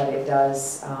program, but it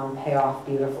does pay off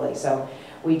beautifully. So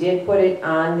we did put it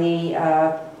on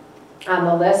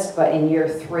the list, but in year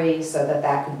 3, so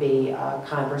that could be a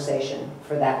conversation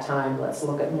for that time. Let's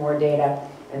look at more data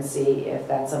and see if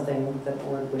that's something the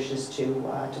board wishes to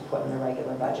put in the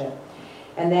regular budget.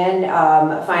 And then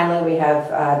finally, we have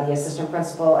the assistant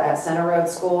principal at Center Road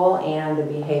School and the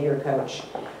behavior coach.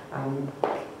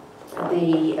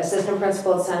 The assistant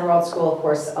principal at Center Road School, of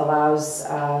course, allows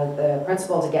the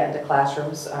principal to get into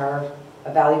classrooms. Our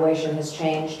evaluation has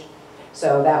changed,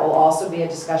 so that will also be a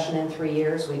discussion in 3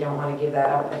 years. We don't want to give that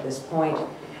up at this point,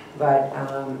 but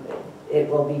it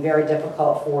will be very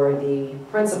difficult for the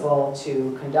principal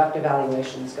to conduct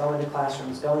evaluations, go into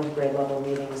classrooms, go into grade level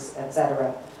meetings,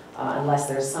 etc., unless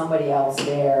there's somebody else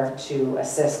there to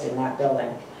assist in that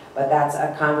building. But that's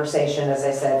a conversation, as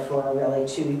I said, for really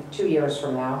two years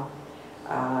from now.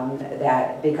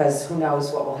 Because who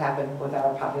knows what will happen with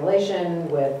our population,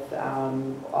 with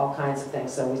all kinds of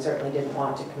things. So we certainly didn't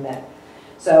want to commit.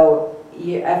 So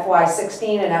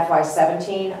FY16 and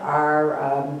FY17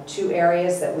 are 2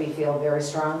 areas that we feel very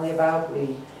strongly about.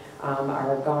 We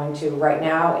are going to, right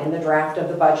now, in the draft of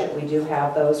the budget, we do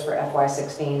have those for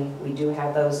FY16. We do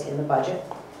have those in the budget.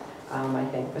 I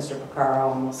think Mr. Picaro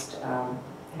almost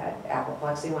had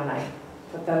apoplexy when I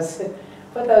put those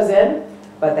in.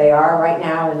 But they are right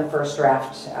now in the first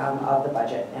draft of the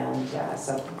budget. And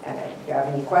so if you have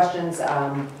any questions,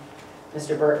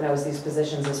 Mr. Burt knows these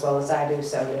positions as well as I do,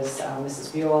 so does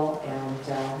Mrs. Buell. And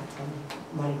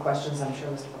any questions, I'm sure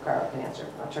Mr. Picaro can answer.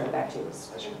 I'll turn it back to you, Mrs.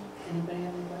 Fisher. Anybody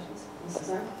have any questions? Mrs.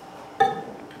 Arndt?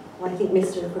 Well, I think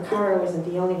Mr. Picaro isn't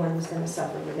the only one who's going to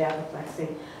suffer with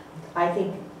apoplexy. I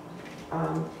think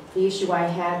the issue I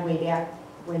had way back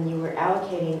when you were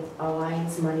allocating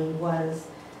Alliance money was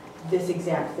this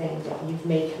exact thing, that you've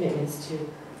made commitments to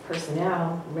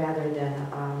personnel rather than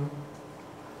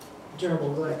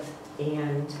durable goods.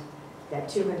 And that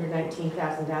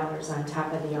 $219,000 on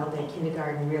top of the all-day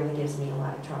kindergarten really gives me a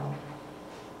lot of trouble.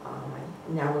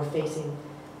 Now we're facing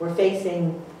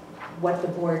what the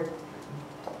board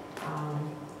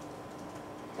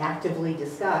actively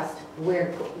discussed,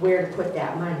 where to put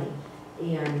that money.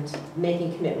 And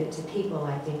making commitment to people,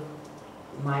 I think,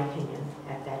 my opinion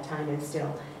at that time and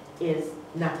still, is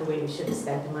not the way we should have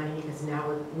spent the money, because now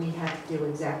we have to do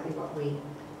exactly what we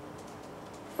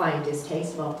find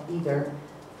distasteful, either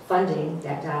funding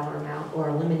that dollar amount or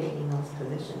eliminating those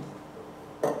positions.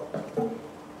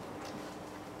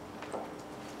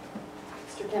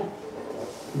 Mr. Kim.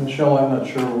 Michelle, I'm not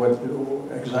sure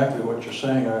exactly what you're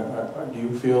saying. Do you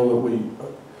feel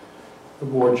that the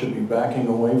board should be backing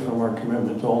away from our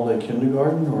commitment to all-day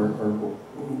kindergarten, or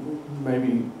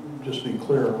maybe just be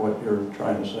clear what you're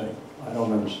trying to say? I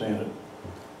don't understand it.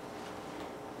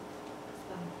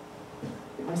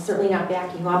 I'm certainly not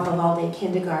backing off of all-day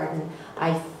kindergarten.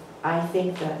 I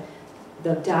think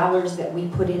the dollars that we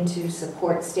put into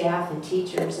support staff and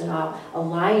teachers and all,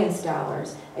 Alliance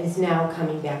dollars, is now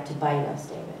coming back to bite us,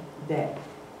 David.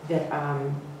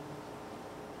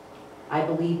 I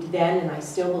believed then, and I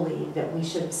still believe, that we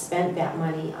should have spent that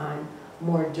money on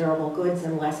more durable goods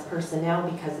and less personnel,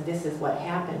 because this is what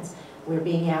happens. We're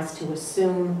being asked to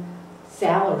assume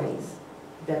salaries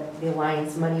that the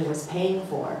Alliance money was paying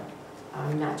for.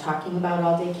 I'm not talking about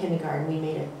all-day kindergarten, we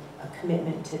made a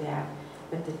commitment to that,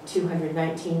 but the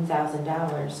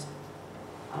 $219,000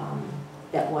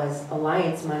 that was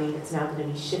Alliance money that's now going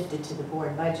to be shifted to the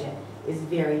board budget is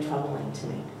very troubling to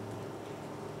me.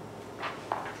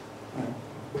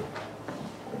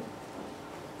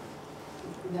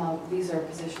 Now, these are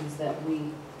positions that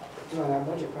we, during our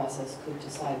budget process, could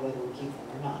decide whether we keep them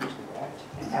or not, correct?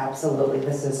 Absolutely,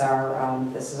 this is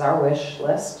our wish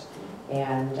list,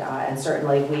 and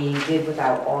certainly we did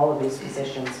without all of these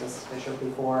positions, Mrs. Fisher,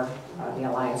 before the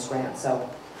Alliance grant. So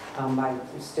I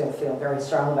still feel very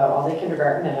strong about all-day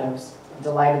kindergarten, and I was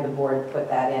delighted the board put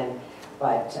that in.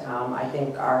 But I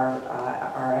think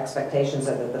our expectations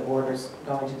are that the board is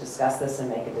going to discuss this and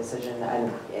make a decision,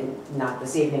 and not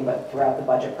this evening, but throughout the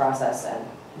budget process,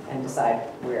 and decide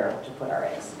where to put our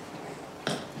eggs.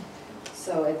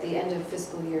 So at the end of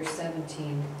fiscal year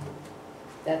 17,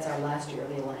 that's our last year of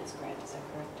the Alliance grant, is that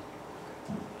correct?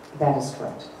 That is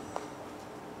correct.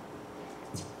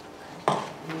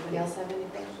 Anybody else have any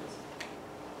questions?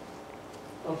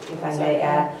 If I may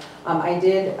add, I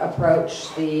did approach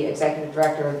the executive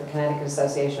director of the Connecticut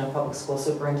Association of Public School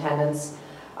Superintendents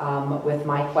with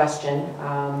my question.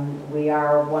 We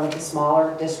are one of the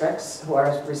smaller districts who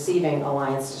are receiving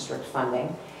Alliance District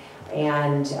funding.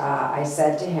 And I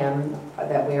said to him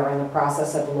that we are in the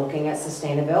process of looking at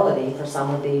sustainability for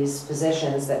some of these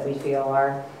positions that we feel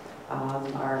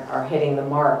are hitting the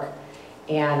mark.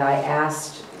 And I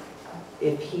asked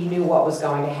if he knew what was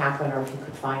going to happen, or if he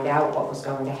could find out what was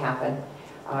going to happen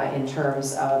in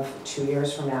terms of 2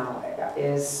 years from now.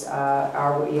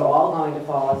 Are we all going to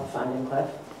fall off the funding cliff?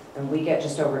 And we get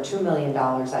just over $2 million.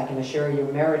 I can assure you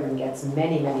Meriden gets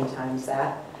many, many times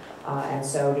that, and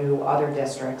so do other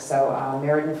districts. So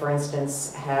Meriden, for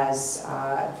instance, has,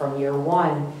 from year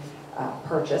one,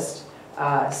 purchased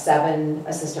 7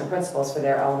 assistant principals for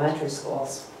their elementary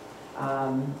schools.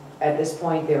 At this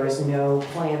point, there is no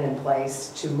plan in place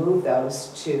to move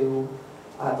those to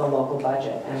the local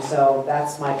budget. And so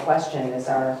that's my question, is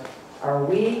are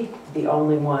we the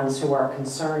only ones who are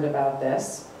concerned about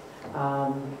this?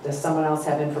 Does someone else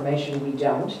have information we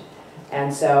don't?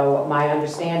 And so my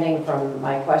understanding from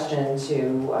my question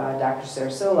to Dr.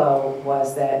 Cerasulo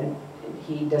was that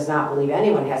he does not believe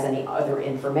anyone has any other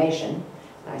information.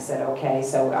 And I said, okay,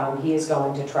 so he is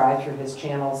going to try through his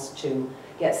channels to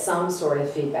get some sort of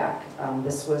feedback.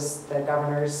 This was the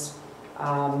governor's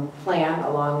plan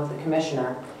along with the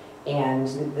commissioner, and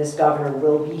this governor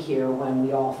will be here when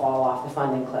we all fall off the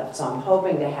funding cliff. So I'm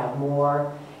hoping to have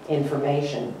more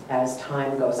information as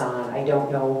time goes on. I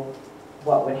don't know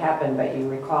what would happen, but you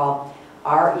recall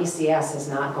our ECS has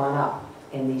not gone up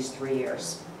in these 3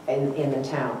 years in the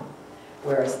town,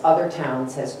 whereas other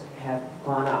towns have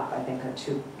gone up, I think, a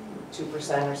 2%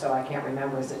 or so, I can't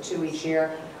remember, is it 2 each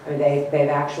year? I mean, they've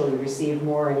actually received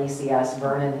more in ECS.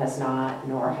 Vernon has not,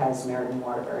 nor has Meriden,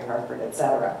 Waterbury, Hartford, et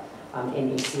cetera,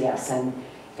 in ECS.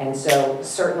 And so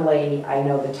certainly I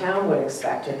know the town would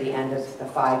expect at the end of the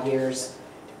 5 years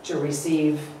to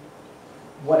receive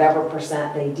whatever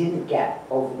percent they didn't get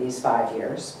over these 5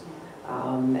 years.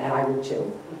 And I would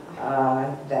too.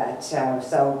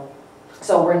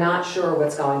 So we're not sure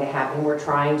what's going to happen. We're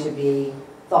trying to be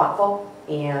thoughtful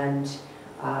and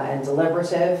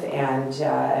deliberative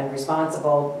and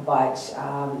responsible, but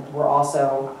we're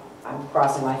also, I'm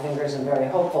crossing my fingers and very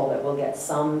hopeful that we'll get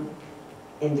some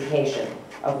indication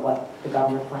of what the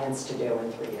government plans to do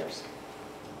in 3 years.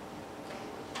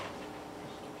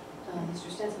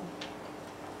 Mr. Stinson.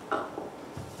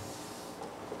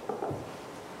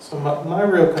 So my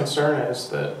real concern is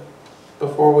that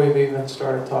before we've even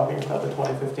started talking about the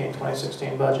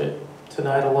 2015-2016 budget,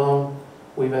 tonight alone,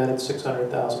 we've added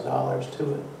 $600,000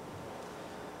 to it.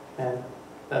 And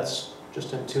that's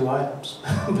just in 2 items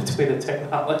between the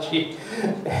technology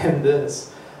and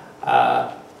this.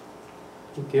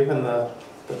 Given the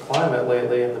climate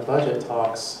lately in the budget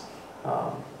talks,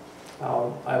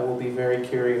 I will be very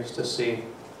curious to see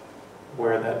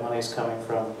where that money's coming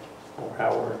from or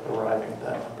how we're arriving at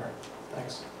that number.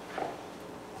 Thanks.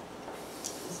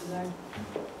 Mrs. Arndt.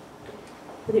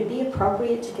 Would it be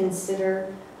appropriate to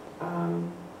consider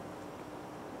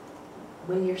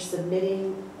when you're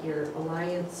submitting your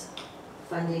Alliance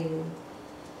funding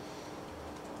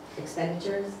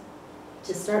expenditures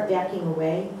to start backing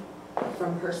away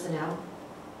from personnel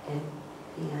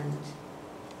and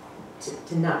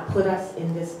to not put us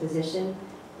in this position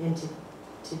and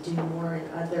to do more in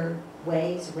other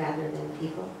ways rather than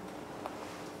people?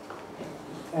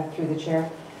 Through the chair.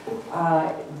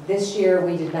 This year,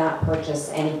 we did not purchase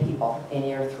any people in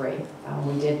year 3.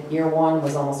 Year 1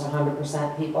 was almost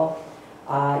 100% people.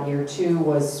 Year 2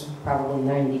 was probably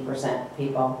 90%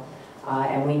 people.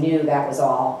 And we knew that was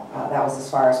all, that was as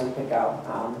far as we could go.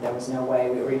 There was no way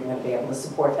we were even going to be able to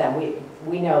support them.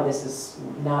 We know this is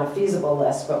not a feasible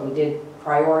list, but we did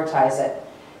prioritize it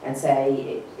and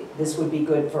say this would be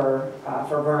good for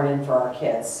Vernon, for our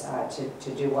kids,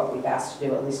 to do what we've asked to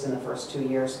do, at least in the first 2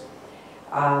 years.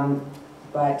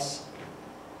 But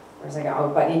where's I go? Oh,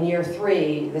 but in year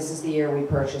 3, this is the year we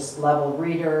purchased level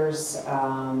readers,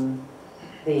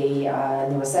 the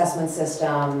new assessment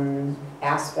system,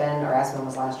 Aspen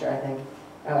was last year, I think.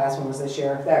 Oh, Aspen was this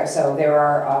year. So there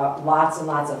are lots and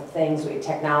lots of things,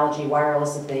 technology,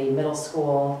 wireless at the middle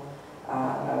school,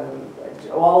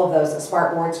 all of those,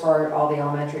 smart boards for all the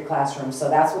elementary classrooms. So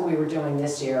that's what we were doing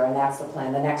this year, and that's the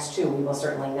plan. The next 2, we will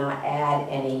certainly not add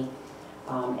any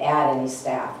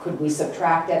staff. Could we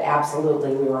subtract it?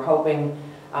 Absolutely. We were hoping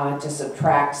to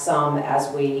subtract some as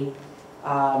we,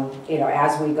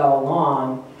 as we go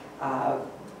along.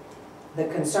 The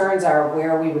concerns are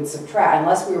where we would subtract,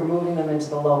 unless we were moving them into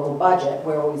the local budget,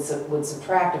 where we would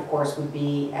subtract, of course, would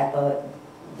be at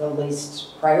the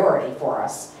least priority for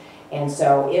us. And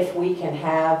so if we can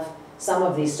have some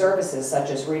of these services, such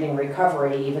as reading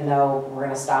recovery, even though we're going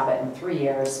to stop it in 3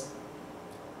 years,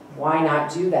 why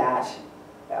not do that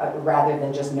rather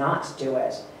than just not do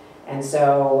it? And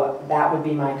so that would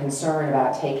be my concern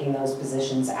about taking those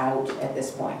positions out at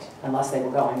this point, unless they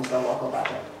were going into the local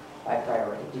budget by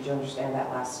priority. Did you understand that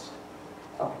last?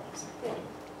 Oh,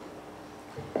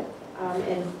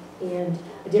 And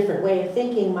a different way of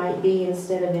thinking might be,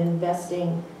 instead of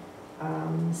investing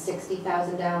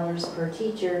 $60,000 per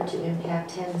teacher to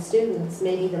impact 10 students,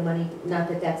 maybe the money, not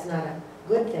that that's not a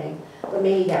good thing, but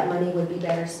maybe that money would be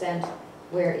better spent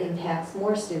where it impacts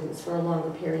more students for a longer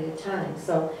period of time.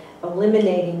 So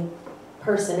eliminating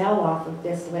personnel off of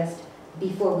this list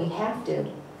before we have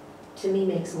to me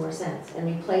makes more sense, and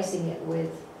replacing it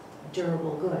with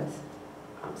durable goods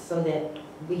so that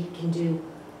we can do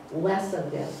less of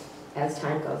this as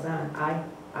time goes on.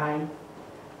 I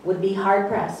would be hard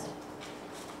pressed.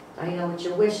 I know it's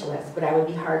your wish list, but I would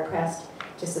be hard pressed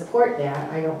to support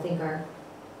that. I don't think our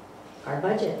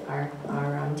budget, our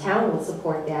town will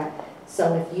support that.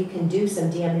 So if you can do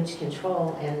some damage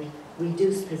control and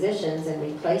reduce positions and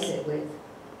replace it with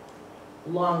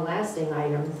long-lasting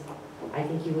items, I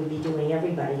think you would be doing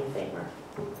everybody a favor.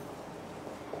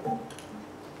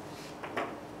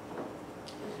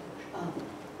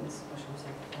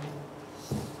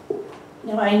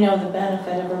 Now, I know the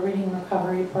benefit of a reading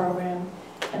recovery program,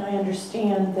 and I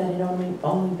understand that it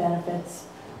only benefits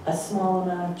a small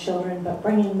amount of children, but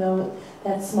bringing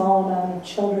that small amount of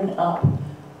children up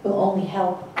will only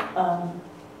help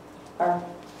our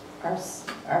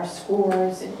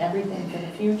scores and everything for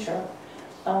the future.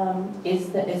 Is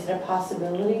it a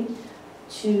possibility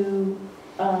to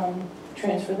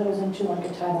transfer those into like a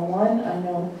Title I? I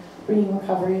know reading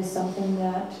recovery is something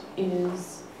that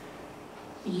is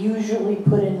usually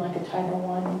put in like a Title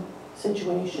I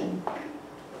situation,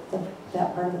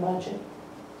 that part of the budget.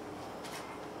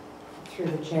 Through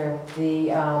the chair,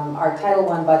 our Title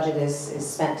I budget is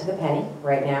spent to the penny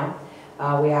right now.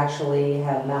 We actually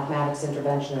have mathematics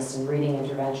interventionists and reading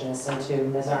interventionists, and to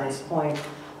Ms. Arn's point,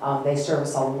 they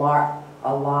service a lot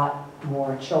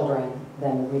more children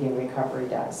than the reading recovery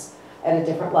does, at a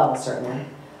different level certainly.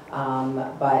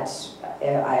 But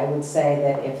I would say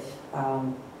that if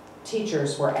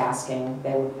teachers were asking,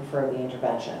 they would prefer the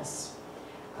interventionists.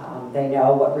 They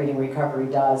know what reading recovery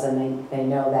does, and they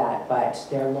know that, but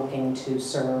they're looking to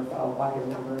serve a wider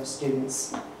number of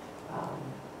students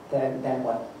than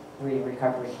what reading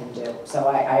recovery can do. So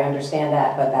I understand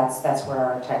that, but that's where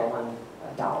our Title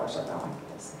I dollars are going.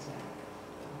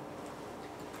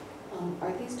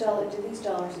 Are these dollars, do these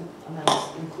dollars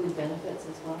amounts include benefits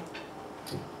as well?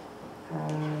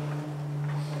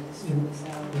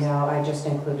 No, I just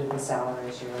included the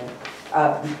salaries, you're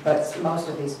right. But most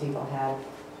of these people had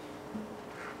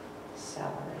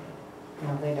salary.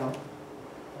 No, they don't.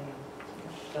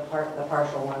 The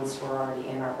partial ones were already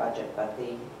in our budget, but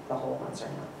the whole ones are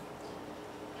not.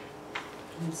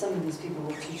 And some of these people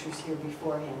were teachers here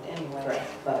beforehand anyway. Right.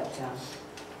 But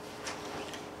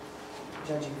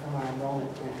judging from our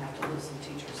enrollment, we're going to have to lose some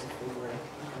teachers if we were to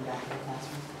come back to the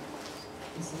classroom.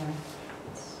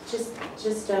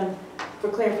 Just for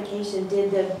clarification,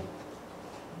 did the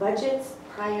budgets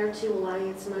prior to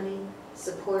Alliance money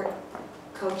support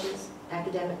coaches,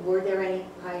 academic? Were there any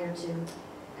prior to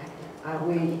academic?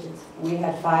 We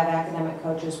had 5 academic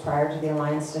coaches prior to the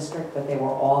Alliance District, but they were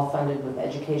all funded with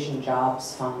Education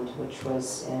Jobs Fund, which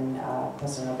was in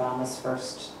President Obama's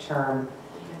first term.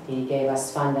 He gave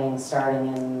us funding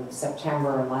starting in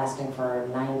September and lasting for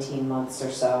 19 months or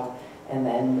so. And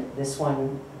then this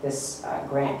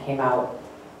grant came out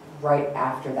right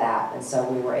after that, and so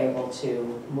we were able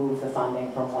to move the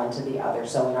funding from one to the other.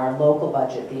 So in our local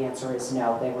budget, the answer is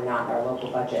no, they were not in our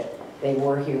local budget. They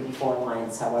were here before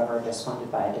Alliance, however, just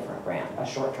funded by a different grant, a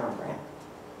short-term grant.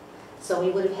 So we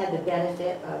would have had the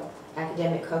benefit of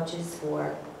academic coaches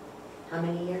for how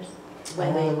many years?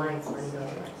 When the Alliance money goes to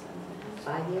us?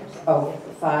 5 years? Oh,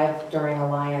 5 during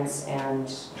Alliance and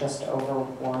just over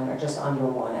 1, or just under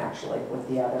 1 actually, with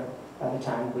the other, by the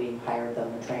time we hired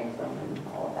them and trained them and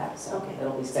all of that. So Okay.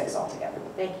 it'll be 6 altogether.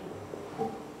 Thank you.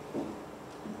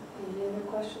 Any other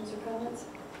questions or comments?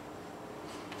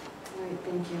 All right,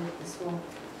 thank you. This will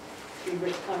be a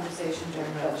rich conversation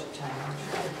during budget time, I'm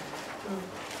sure.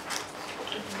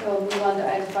 So we'll move on to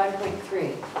item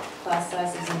 5.3, class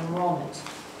sizes and enrollment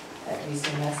at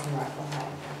VCMS and Rockville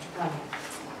High. Dr. Conley.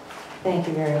 Thank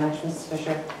you very much, Mrs.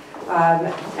 Fisher.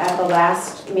 At the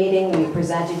last meeting, we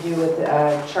presented you with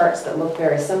charts that look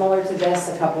very similar to this.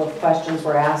 A couple of questions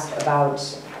were asked about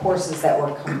courses that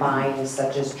were combined,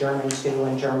 such as German 2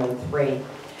 and German 3.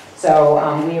 So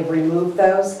we have removed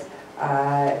those.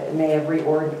 May have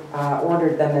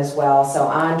ordered them as well. So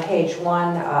on page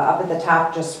 1, up at the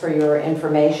top, just for your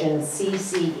information,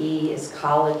 CCE is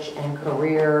College and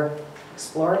Career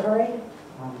Exploratory.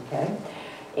 Okay.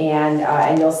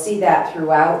 And you'll see that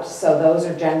throughout. So those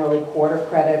are generally quarter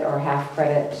credit or half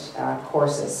credit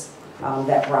courses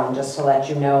that run, just to let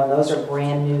you know. And those are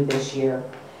brand new this year.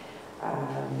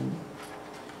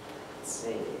 Let's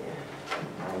see.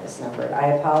 Misnumbered. I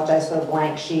apologize for the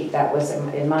blank sheet. That was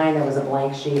in mine. There was a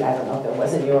blank sheet. I don't know if it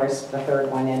was in yours. The third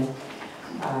one in.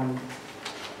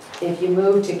 If you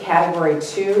move to category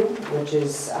 2, which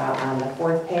is on the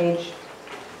 4th page,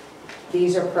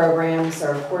 these are programs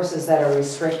or courses that are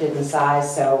restricted in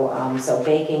size. So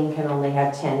baking can only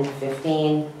have 10 to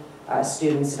 15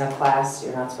 students in a class.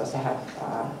 You're not supposed to have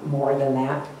more than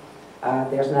that.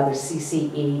 There's another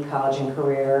CCE, College and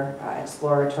Career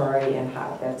Exploratory, and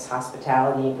that's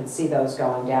hospitality. You can see those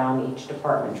going down. Each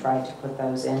department tried to put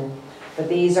those in. But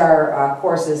these are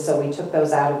courses, so we took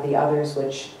those out of the others,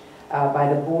 which by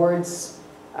the board's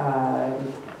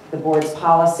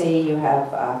policy, you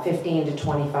have 15 to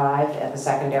 25 at the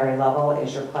secondary level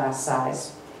is your class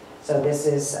size. So this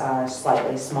is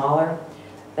slightly smaller.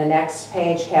 The next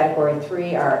page, category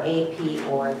 3, are AP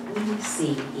or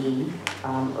ECE,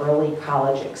 Early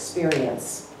College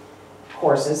Experience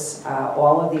courses.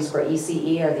 All of these for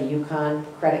ECE are the UConn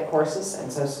credit courses, and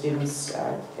so students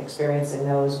experiencing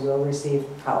those will receive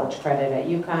college credit at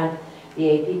UConn.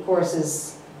 The AP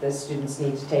courses, the students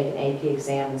need to take an AP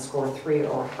exam and score 3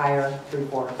 or higher, 3,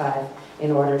 4, or 5,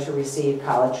 in order to receive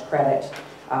college credit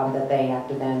that they have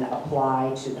to then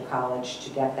apply to the college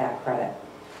to get that credit.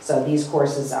 So these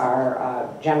courses are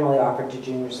generally offered to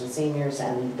juniors and seniors,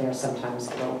 and they're sometimes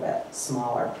a little bit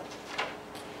smaller.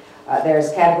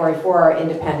 There's category 4,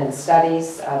 independent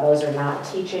studies. Those are not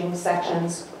teaching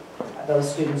sections. Those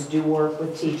students do work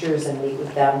with teachers and meet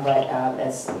with them, but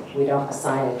we don't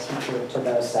assign a teacher to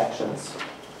those sections.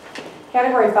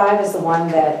 Category 5 is the one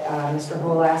that Mr.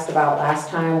 Houle asked about last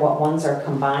time, what ones are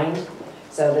combined.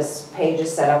 So this page is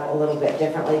set up a little bit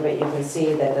differently, but you can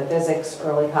see that the physics,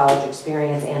 early college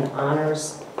experience, and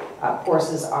honors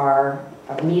courses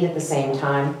meet at the same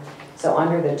time. So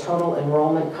under the total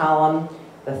enrollment column,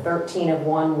 the 13 of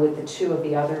one with the 2 of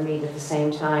the other meet at the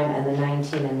same time, and the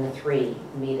 19 and the 3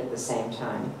 meet at the same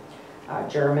time.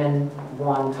 German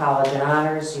 1, college and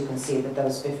honors, you can see that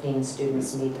those 15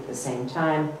 students meet at the same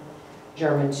time.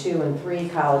 German 2 and 3,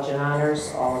 college and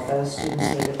honors, all of those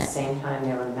students meet at the same time.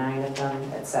 There are 9 of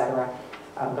them, etc.,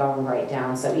 going right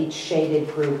down. So each shaded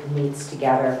group meets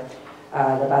together.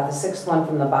 About the 6th one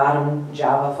from the bottom,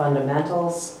 Java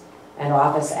fundamentals and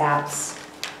Office apps.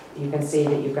 You can see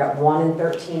that you've got 1 and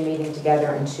 13 meeting together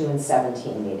and 2 and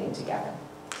 17 meeting together.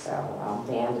 So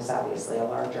band is obviously a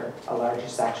larger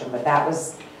section, but that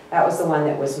was the one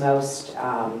that was most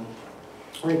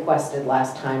requested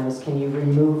last time, was can you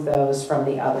remove those from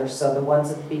the others. So the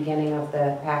ones at the beginning of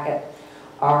the packet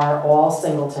are all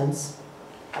singletons.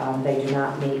 They do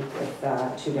not meet with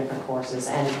 2 different courses.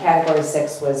 And category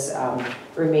 6 was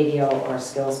remedial or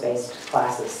skills-based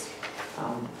classes,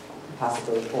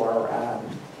 possibly for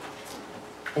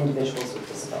individuals with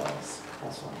disabilities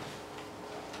as well.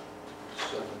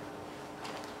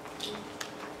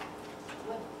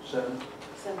 7.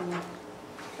 7.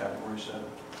 Category 7.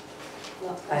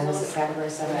 By Mrs. Category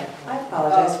 7. I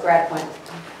apologize, grad point.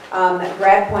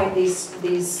 Grad point, these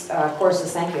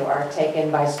courses, thank you, are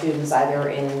taken by students either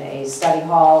in a study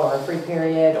hall or a free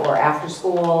period or after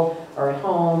school or at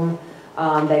home.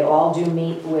 They all do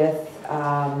meet with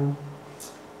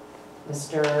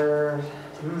Mr.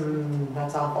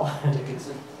 That's awful.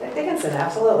 Dickinson,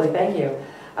 absolutely, thank you.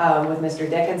 With Mr.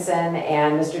 Dickinson,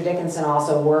 and Mr. Dickinson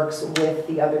also works with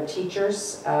the other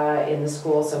teachers in the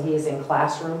school, so he is in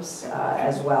classrooms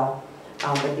as well.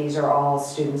 But these are all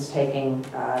students taking,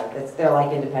 they're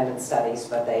like independent studies,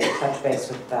 but they touch base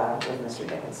with Mr.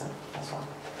 Dickinson as well.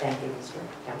 Thank you, Mr.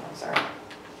 Campbell, sorry.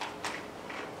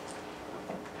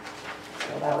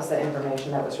 So that was the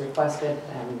information that was requested,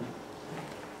 and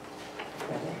if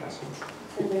you have any questions.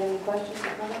 Anybody have any questions or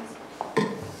comments?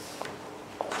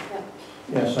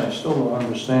 Yes, I still don't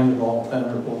understand it all, and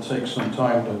it will take some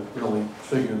time to really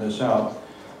figure this out.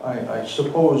 I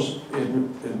suppose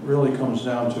it really comes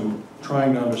down to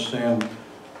trying to understand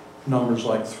numbers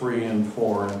like 3 and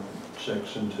 4 and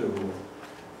 6 and 2,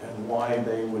 and why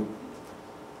they would,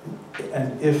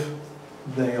 and if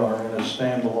they are in a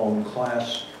standalone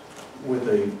class with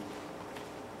a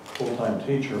full-time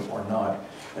teacher or not.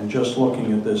 And just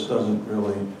looking at this doesn't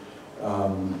really,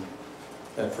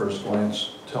 at first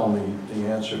glance, tell me the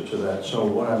answer to that. So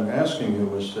what I'm asking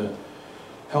you is to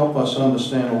help us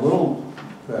understand a little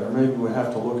better. Maybe we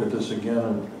have to look at this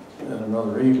again in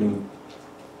another evening,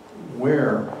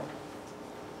 where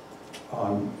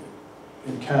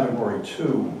in category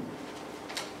 2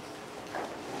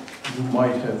 you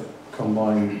might have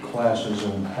combined classes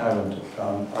and haven't.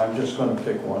 I'm just going to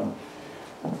pick one.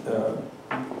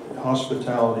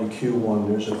 Hospitality Q1,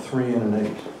 there's a 3 and an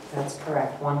 8. That's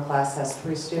correct. One class has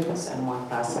 3 students and one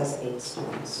class has 8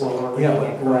 students. So Well, we're yeah, reading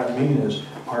but it what I correctly. mean is,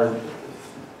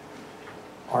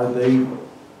 are they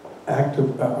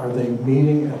active, are they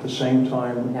meeting at the same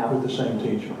time No. with the same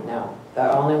teacher? No,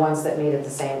 the only ones that meet at the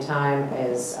same time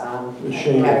is The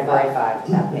shade. category 5,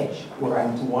 that page. Well,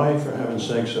 Correct. why, for heaven's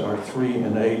sakes, are 3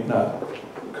 and 8 not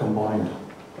combined?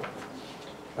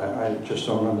 I just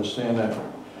don't understand that.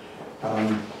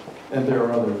 And there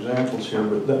are other examples here,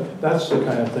 but that's the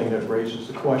kind of thing that raises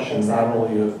the question, not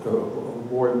only of a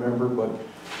board member, but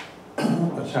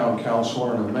a town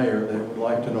councilor and a mayor. They would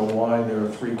like to know why there are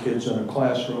 3 kids in a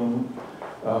classroom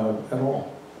at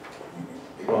all.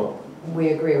 Well, We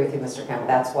agree with you, Mr. Kemp.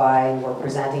 That's why we're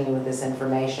presenting you with this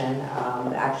information.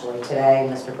 Actually, today,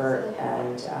 Mr. Burt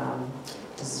and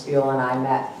Mrs. Buell and I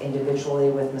met individually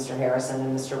with Mr. Harrison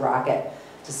and Mr. Rocket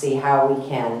to see how we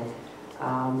can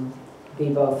be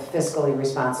both fiscally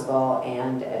responsible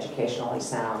and educationally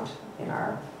sound in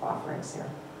our offerings here.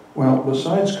 well,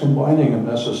 besides combining them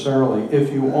necessarily,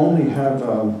 if you only have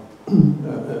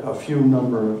a few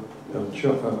number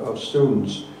of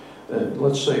students,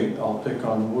 let's say I'll pick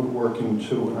on woodworking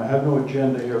 2, and I have no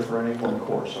agenda here for any one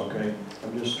course, okay?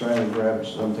 I'm just trying to grab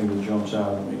something that jumps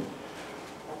out at me.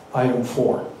 Item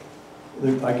 4.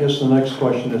 I guess the next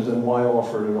question is then why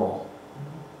offer it at all?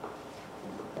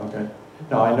 Okay.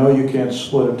 Now I know you can't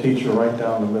split a teacher right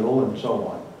down the middle and so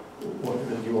on. What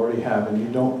that you already have,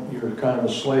 and you're kind of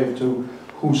a slave to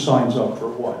who signs up for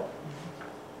what.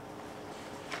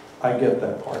 I get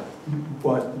that part,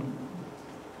 but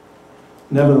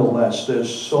nevertheless,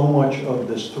 there's so much of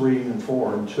this 3 and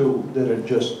 4 and 2 that it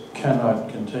just cannot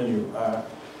continue.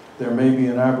 There may be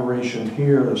an aberration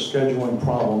here, a scheduling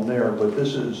problem there, but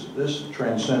this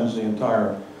transcends the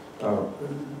entire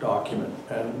document,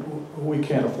 and we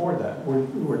can't afford that.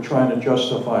 We're trying to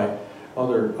justify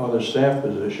other staff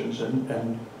positions,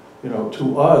 and you know,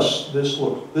 to us, this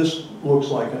looks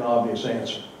like an obvious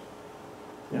answer.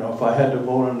 You know, if I had to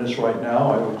vote on this right now,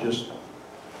 I would just,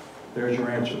 there's your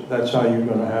answer. That's how you're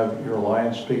going to have your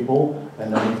alliance people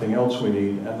and anything else we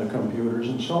need, and the computers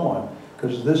and so on,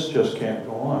 because this just can't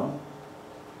go on.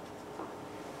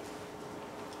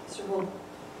 Mr. Gould?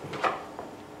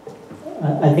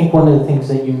 I think one of the things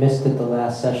that you missed at the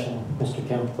last session, Mr.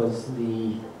 Kemp, was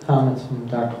the comments from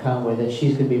Dr. Conway that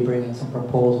she's going to be bringing some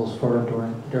proposals for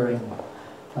during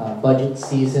budget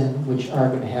season, which are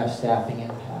going to have staffing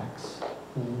impacts.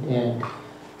 And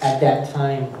at that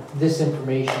time, this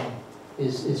information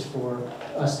is for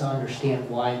us to understand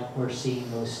why we're seeing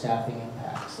those staffing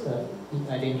impacts.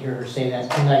 I didn't hear her say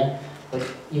that tonight, but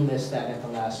you missed that at the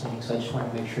last meeting, so I just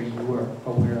want to make sure you were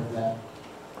aware of that.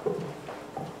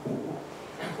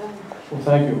 Well,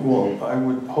 thank you. Well, I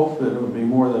would hope that it would be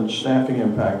more than staffing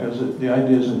impact, as the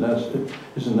idea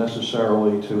isn't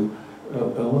necessarily to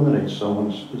eliminate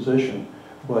someone's position,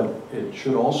 but it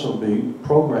should also be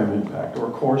program impact or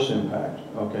course impact,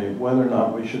 okay, whether or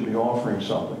not we should be offering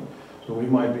something. So we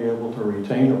might be able to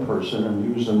retain a person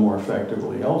and use them more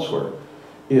effectively elsewhere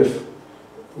if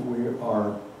we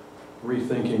are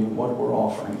rethinking what we're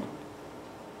offering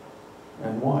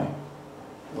and why.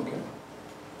 Okay.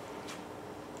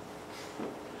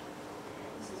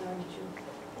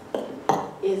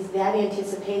 Is that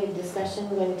anticipated discussion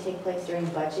going to take place during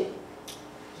budget?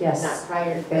 Yes. Not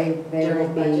prior to They will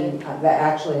during be, budget?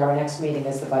 actually, our next meeting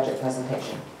is the budget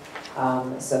presentation.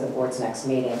 So the board's next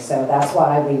meeting. So that's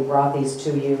why we brought these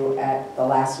to you at the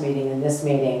last meeting and this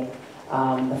meeting.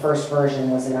 The first version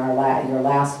was in our your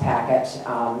last packet.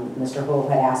 Mr. Hoole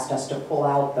had asked us to pull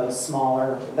out those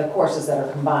smaller, the courses that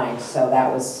are combined. So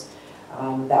that was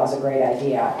a great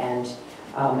idea.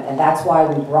 And that's why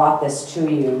we brought this to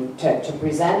you, to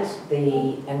present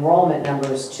the enrollment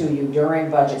numbers to you during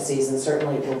budget season.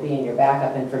 Certainly it will be in your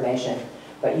backup information,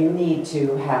 but you need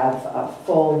to have a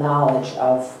full knowledge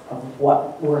of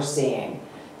what we're seeing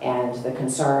and the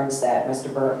concerns that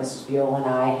Mr. Burt, Mrs. Buell, and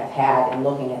I have had in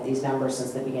looking at these numbers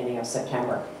since the beginning of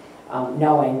September,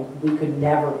 knowing we could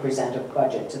never present a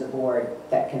budget to the board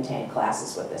that contained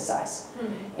classes with this size.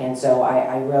 And so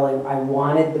I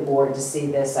wanted the board to see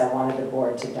this. I wanted the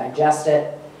board to digest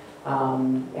it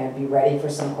and be ready for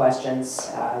some questions.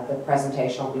 The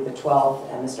presentation will be the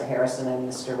 12th, and Mr. Harrison and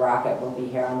Mr. Rocket will be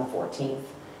here on the 14th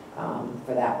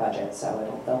for that budget.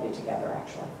 So they'll be together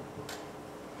actually.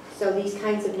 So these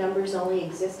kinds of numbers only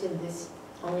exist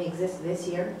this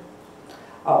year?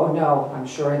 Oh no, I'm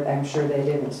sure they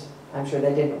didn't. I'm sure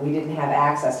they didn't. We didn't have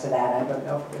access to that. I don't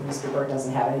know if Mr. Burt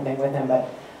doesn't have anything with him,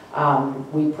 but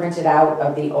we printed out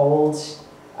of the old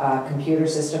computer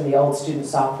system, the old student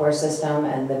software system,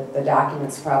 and the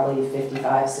document's probably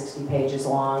 55, 60 pages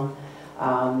long.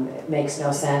 It makes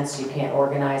no sense. You can't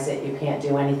organize it. You can't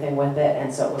do anything with it.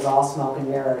 And so it was all smoke and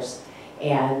mirrors.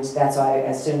 And that's why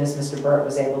as soon as Mr. Burt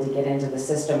was able to get into the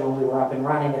system when we were up and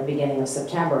running at the beginning of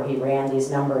September, he ran these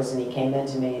numbers and he came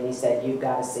into me and he said, "You've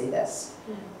got to see this."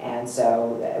 And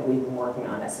so we've been working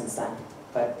on it since then.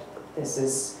 But this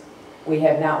is, we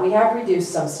have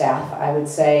reduced some staff. I would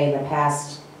say in the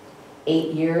past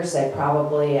 8 years, they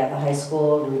probably at the high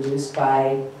school reduced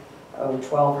by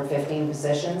 12 or 15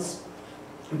 positions.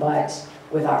 But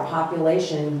with our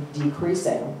population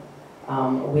decreasing,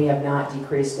 we have not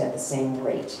decreased at the same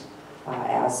rate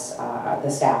as the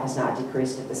staff has not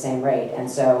decreased at the same rate. And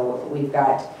so we've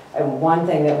got, one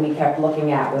thing that we kept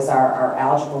looking at was our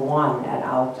Algebra 1, and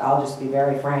I'll just be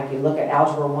very frank. You look at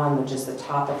Algebra 1, which is the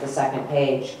top of the second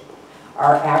page,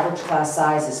 our average class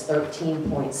size is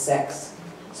 13.6.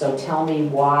 So tell me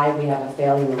why we have a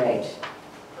failure rate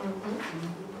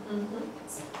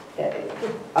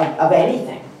of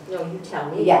anything. No, you tell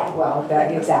me. Yeah, well,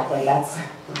 exactly, that's,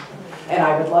 and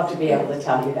I would love to be able to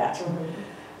tell you that.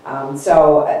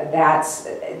 So that's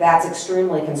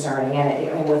extremely concerning,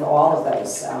 and with all of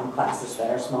those classes that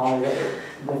are smaller,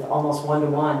 with almost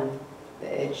one-to-one,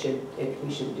 we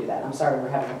shouldn't do that. I'm sorry, we're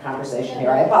having a conversation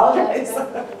here. I apologize.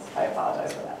 I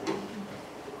apologize for that.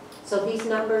 So these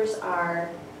numbers are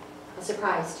a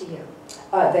surprise to you?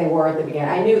 They were at the beginning.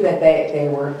 I knew that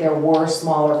there were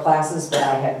smaller classes, but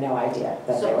I had no idea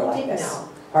that they were like this. So who did know?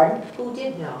 Pardon? Who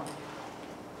did know?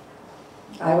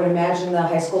 I would imagine the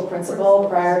high school principal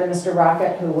prior to Mr.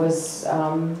 Rocket, who was,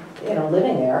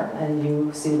 living there, and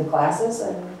you see the classes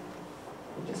and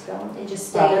you just go. And just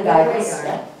stay on the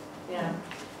radar. Yeah,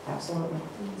 absolutely.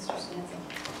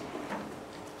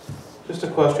 Just a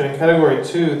question, in category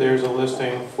 2, there's a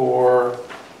listing for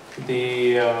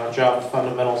the Java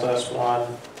Fundamentals S1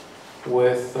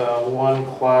 with one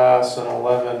class and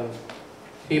 11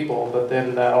 people, but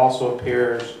then that also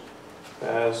appears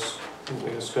as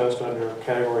we discussed under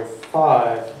category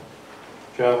 5,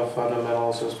 Java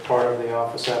Fundamentals as part of the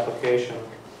Office application.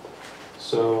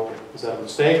 So is that a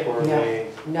mistake or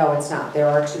No, it's not. There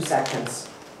are 2 sections.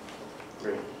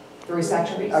 3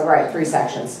 sections? Oh, right, 3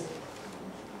 sections.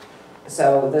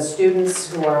 So the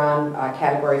students who are on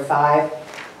category 5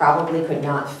 probably could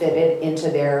not fit it into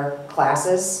their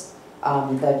classes.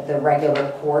 The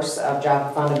regular course of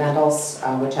Java Fundamentals,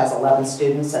 which has 11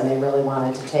 students, and they really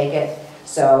wanted to take it.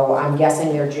 So I'm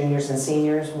guessing they're juniors and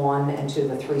seniors, 1 and 2 of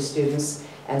the 3 students.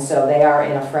 And so they are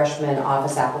in a freshman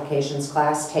Office applications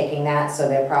class taking that. So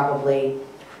they're probably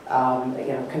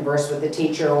converse with the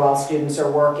teacher while students are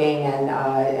working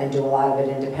and do a lot of it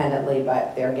independently,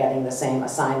 but they're getting the same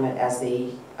assignment as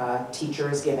the teacher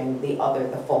is giving the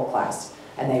full class,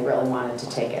 and they really wanted to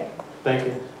take it. Thank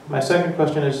you. My second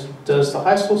question is, does the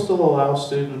high school still allow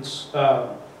students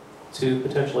to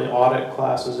potentially audit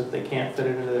classes if they can't fit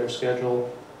it into their schedule?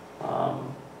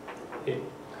 It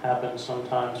happens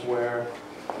sometimes where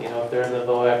You know, if they're in the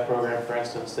VOAC program, for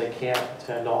instance, they can't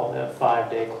attend all the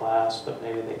 5-day class, but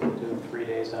maybe they can do 3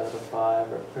 days out of the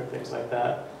 5 or things like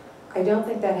that. I don't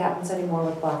think that happens anymore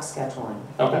with block scheduling.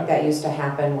 I Okay. think that used to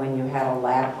happen when you had a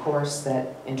lab course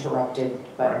that interrupted,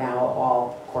 but now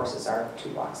all courses are 2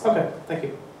 blocks. Okay, thank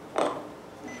you.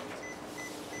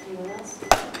 Anyone else?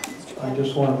 I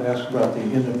just wanted to ask about the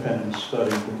independent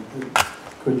study.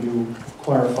 Could you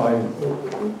clarify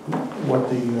what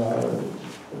the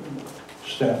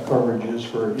staff coverage is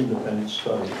for independent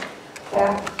study?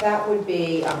 That would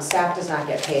be, staff does not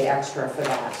get paid extra for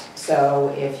that.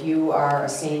 So if you are a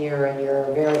senior and you're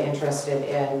very interested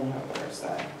in, where's the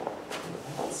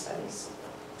independent studies?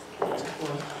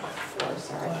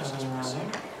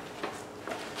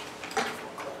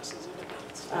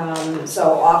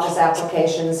 So office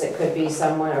applications, it could be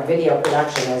someone, or video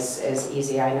production is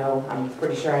easy. I know, I'm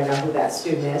pretty sure I know who that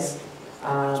student is,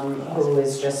 who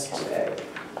is just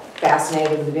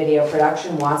fascinated with video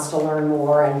production, wants to learn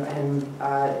more, and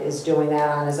is doing that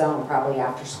on his own, probably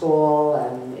after school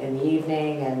and in the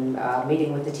evening, and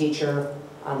meeting with the teacher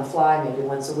on the fly, maybe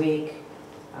once a week.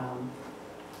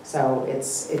 So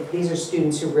these are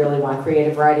students who really want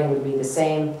creative writing, would be the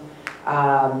same.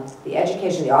 The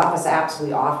education, the office apps,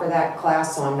 we offer that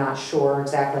class, so I'm not sure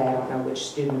exactly, I don't know which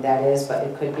student that is, but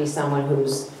it could be someone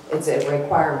who's, it's a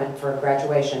requirement for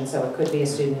graduation, so it could be a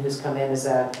student who's come in as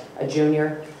a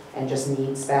junior and just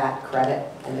needs that credit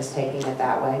and is taking it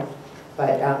that way.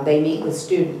 But they meet with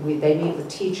they meet with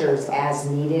teachers as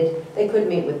needed. They could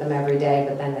meet with them every day,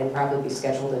 but then they'd probably be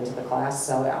scheduled into the class,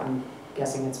 so I'm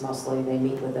guessing it's mostly they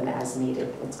meet with them as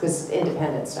needed. It's because it's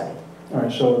independent study. All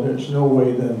right, so there's no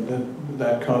way then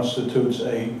that constitutes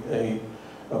a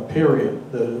period.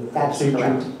 That is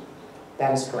correct.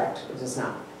 That is correct. It does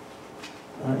not.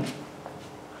 All right.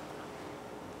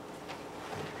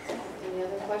 Any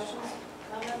other questions,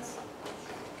 comments?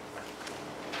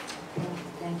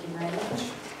 Thank you very much.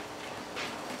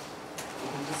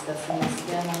 We'll be discussing this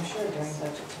again, I'm sure, during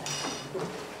budget time.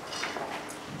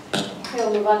 Okay,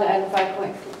 we'll move on to item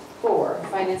 5.4,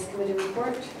 Finance Committee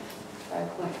report.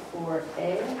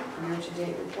 5.4A,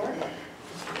 year-to-date report.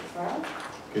 Mr. Farrell.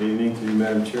 Good evening to you,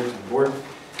 Madam Chair, to the board.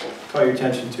 Call your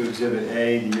attention to Exhibit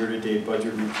A, the year-to-date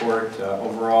budget report.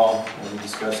 Overall, we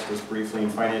discussed this briefly in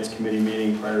Finance Committee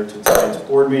meeting prior to tonight's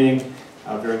board meeting.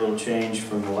 Very little change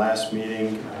from the last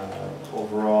meeting.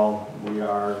 Overall, we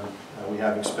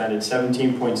have expended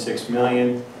 $17.6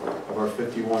 million of our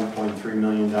 $51.3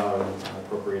 million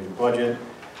appropriated budget.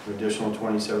 An additional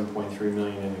 $27.3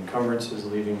 million in encumbrances,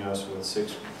 leaving us with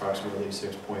approximately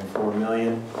 $6.4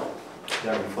 million.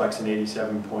 That reflects an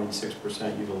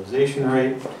 87.6% utilization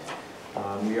rate.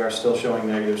 We are still showing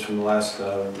negatives from the last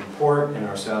report in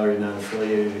our salary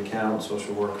non-affiliated account,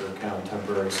 social worker account, and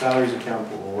temporary salaries account,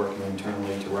 but we're working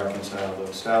internally to reconcile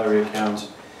those salary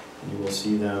accounts. And you will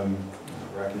see them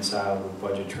reconciled with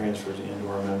budget transfers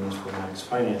and/or amendments for the next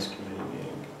Finance Committee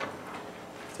meeting.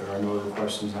 If there are no other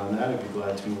questions on that, I'd be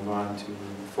glad to move on to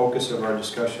the focus of our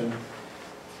discussion,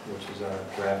 which is our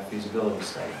draft feasibility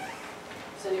study.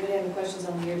 Does anybody have any questions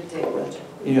on the year-to-date budget?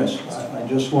 Yes, I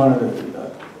just wanted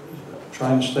to,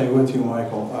 trying to stay with you,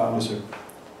 Michael. Yes, sir.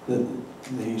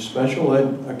 The special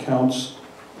ed accounts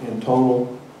in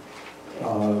total,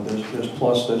 there's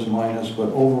plus, there's minus, but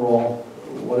overall,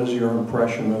 what is your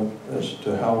impression as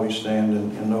to how we stand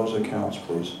in those accounts,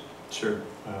 please? Sure.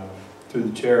 Through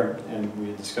the chair, and we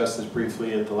had discussed this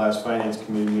briefly at the last Finance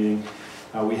Committee meeting,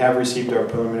 we have received our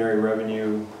preliminary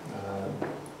revenue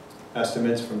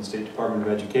estimates from the State Department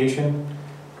of Education,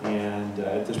 and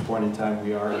at this point in time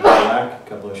we are in the black,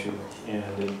 God bless you, and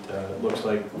it looks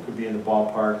like it could be in the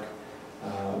ballpark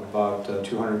about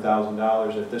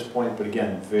 $200,000 at this point, but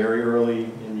again, very early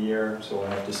in the year, so we'll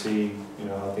have to see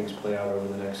how things play out over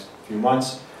the next few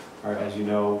months. As you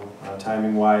know,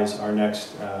 timing-wise, our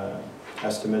next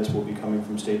estimates will be coming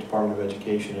from State Department of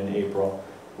Education in April,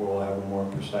 where we'll have a more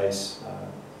precise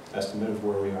estimate of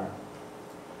where we are.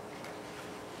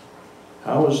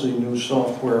 How is the new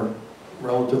software,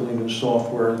 relatively new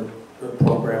software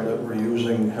program that we're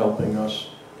using helping us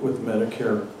with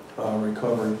Medicare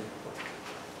recovery?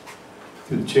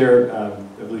 Through the chair,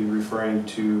 I believe referring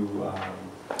to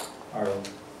our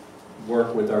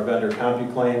work with our vendor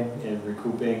CompuClaim in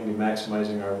recouping and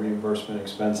maximizing our reimbursement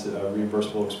expenses,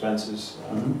 reimbursable expenses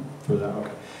for that.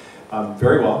 Okay,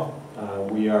 very well.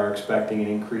 We are expecting an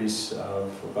increase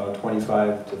of about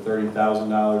 $25,000 to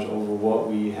 $30,000 over what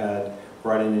we had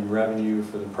brought in revenue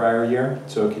for the prior year,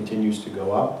 so it continues to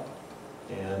go up.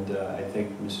 And I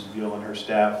think Mrs. Beal and her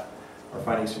staff are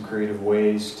finding some creative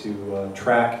ways to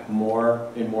track in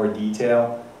more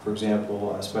detail. For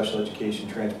example, special education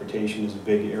transportation is a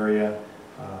big area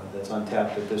that's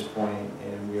untapped at this point,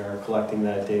 and we are collecting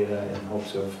that data in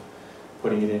hopes of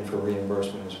putting it in for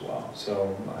reimbursement as well.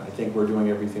 So I think we're doing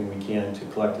everything we can to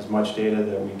collect as much data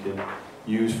that we could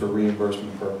use for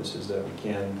reimbursement purposes that we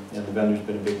can, and the vendor's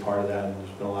been a big part of that, and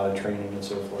there's been a lot of training and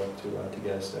so forth to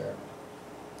get us there.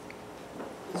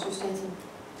 Mr. Stenson?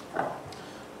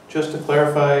 Just to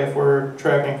clarify, if we're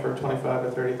tracking for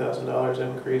 $25,000 to $30,000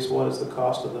 increase, what is the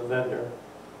cost of the vendor?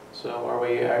 So are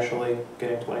we actually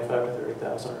getting $25,000 to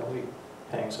 $30,000, or are we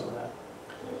paying some of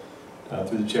that?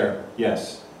 Through the chair,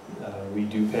 yes. We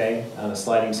do pay on a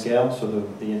sliding scale, so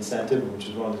the incentive, which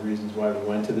is one of the reasons why we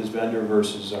went to this vendor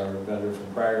versus our vendor from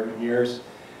prior years,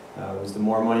 was the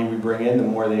more money we bring in, the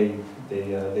more they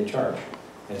charge.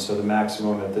 And so the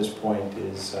maximum at this point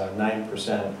is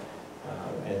 9%.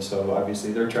 And so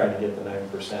obviously they're trying to get the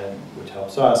 9%, which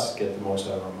helps us get the most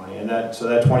out of our money. And so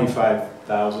that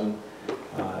 $25,000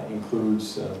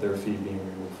 includes their fee being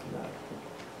removed from that.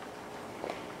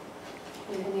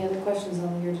 Any other questions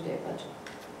on the year-to-date budget?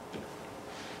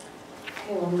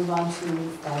 Okay, we'll move on to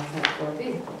 5.4B.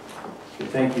 Okay,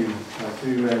 thank you.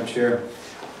 Through you, Madam Chair.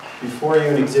 Before you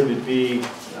in Exhibit B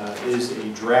is a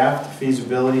draft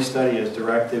feasibility study as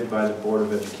directed by the Board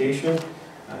of Education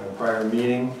at a prior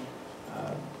meeting.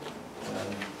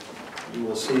 You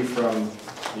will see from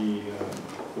the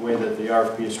way that the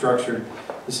RFP is structured,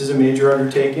 this is a major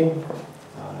undertaking.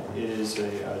 It is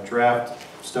a draft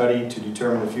study to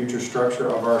determine the future structure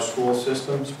of our school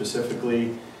system.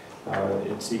 Specifically,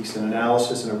 it seeks an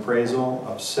analysis and appraisal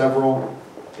of several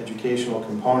educational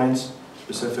components,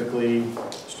 specifically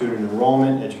student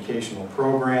enrollment, educational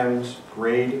programs,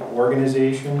 grade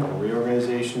organization,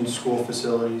 reorganization, school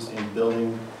facilities, and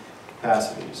building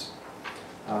capacities.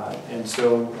 And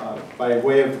so, by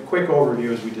way of a quick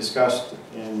overview, as we discussed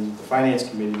in the Finance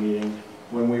Committee meeting,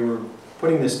 when we were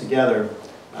putting this together,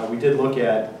 we did look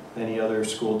at many other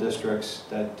school districts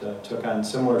that took on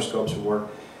similar scopes of work.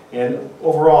 And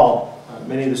overall,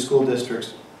 many of the school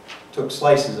districts took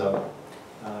slices of it.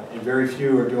 And very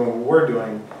few are doing what we're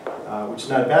doing, which is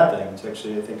not a bad thing. It's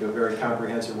actually, I think, a very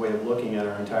comprehensive way of looking at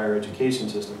our entire education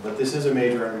system. But this is a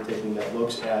major undertaking that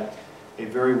looks at a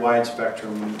very wide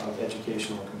spectrum of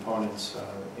educational components,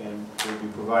 and will be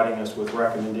providing us with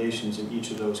recommendations in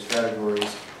each of those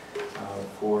categories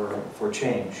for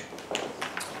change.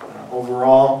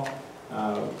 Overall,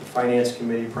 the Finance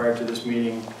Committee prior to this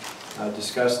meeting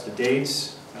discussed the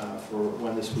dates for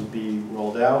when this would be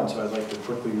rolled out, and so I'd like to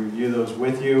quickly review those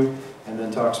with you and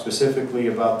then talk specifically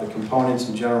about the components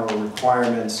and general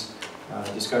requirements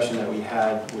discussion that we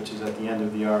had, which is at the end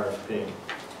of the RFP.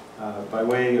 By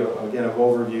way, again, of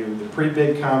overview, the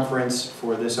pre-bid conference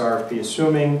for this RFP,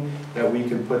 assuming that we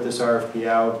can put this RFP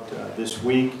out this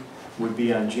week, would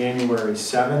be on January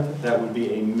 7th. That would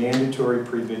be a mandatory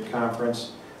pre-bid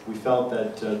conference. We felt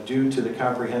that due to the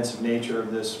comprehensive nature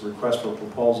of this request for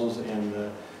proposals and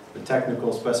the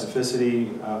technical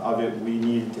specificity of it, we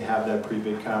needed to have that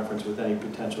pre-bid conference with any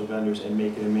potential vendors and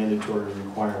make it a mandatory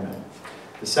requirement.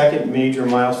 The second major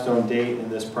milestone date in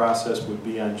this process would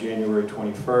be on January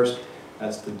 21st.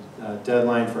 That's the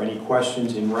deadline for any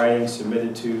questions in writing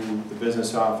submitted to the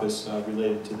business office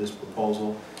related to this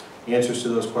proposal. Answers to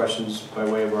those questions by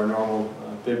way of our normal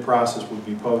bid process would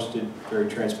be posted very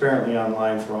transparently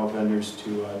online for all vendors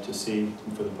to see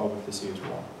and for the public to see as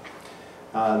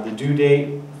well. The due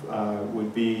date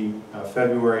would be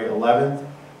February 11th,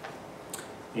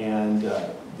 and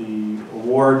the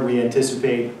award we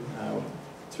anticipate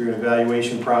through an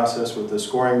evaluation process with the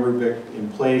scoring rubric in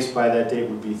place by that date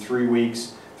would be 3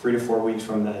 to 4 weeks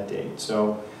from that date.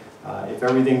 So if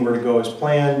everything were to go as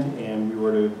planned and we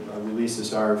were to release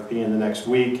this RFP in the next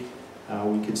week,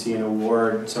 we could see an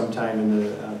award sometime in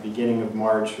the beginning of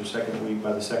March or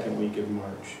by the second week of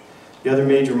March. The other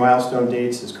major milestone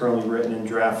dates is currently written in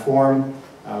draft form,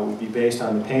 would be based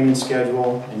on the payment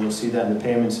schedule, and you'll see that in the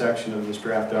payment section of this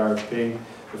draft RFP.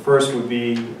 The first would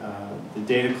be the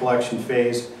data collection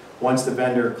phase. Once the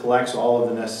vendor collects all of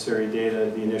the necessary data,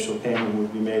 the initial payment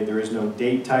would be made. There is no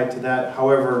date tied to that.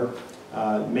 However,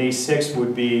 May 6th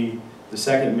would be the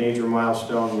second major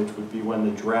milestone, which would be when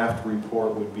the draft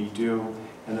report would be due.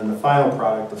 And then the final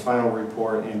product, the final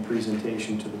report and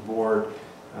presentation to the board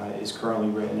is currently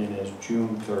written in as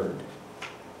June 3rd.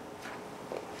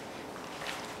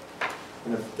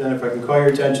 And if I can call your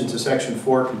attention to Section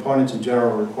 4, Components and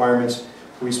General Requirements,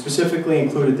 we specifically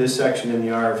included this section in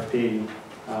the RFP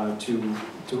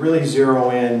to really zero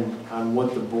in on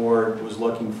what the board was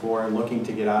looking for and looking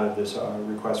to get out of this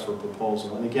request for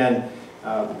proposal. And again,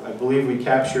 I believe we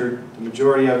captured the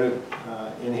majority of it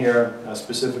in here,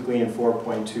 specifically in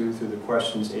 4.2 through the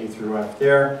questions A through F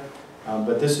there.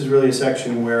 But this is really a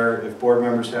section where if board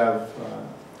members have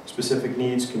specific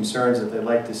needs, concerns that they'd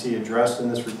like to see addressed in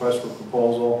this request for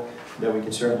proposal, that we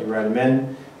can certainly write them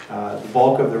in. The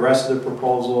bulk of the rest of the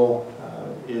proposal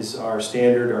is our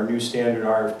new standard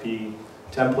RFP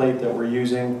template that we're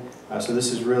using. So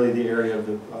this is really the area of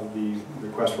the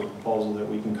request for proposal that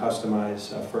we can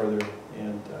customize further.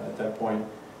 And at that point,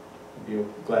 I'd be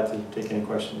glad to take any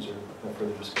questions or have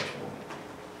further discussion.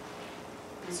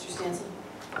 Mr. Stanson?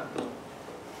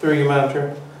 Through you, Madam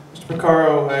Chair. Mr.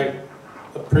 Picaro, I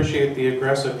appreciate the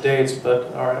aggressive dates,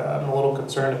 but I'm a little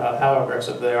concerned about how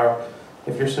aggressive they are.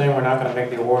 If you're saying we're not going to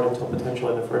make the award until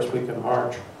potentially the first week in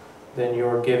March, then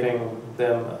you're giving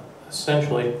them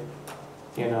essentially,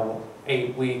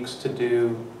 8 weeks to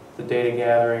do the data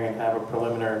gathering and have a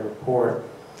preliminary report.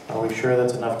 Are we sure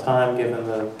that's enough time given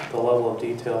the level of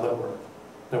detail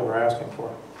that we're asking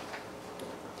for?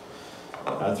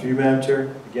 Through you, Madam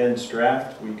Chair, again, it's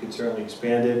draft. We could certainly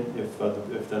expand it if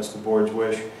that's the board's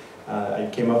wish. I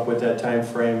came up with that time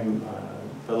frame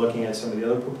by looking at some of the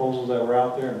other proposals that were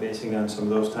out there and basing it on some of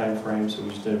those time frames. So we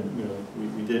just did,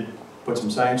 we did put some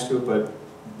science to it, but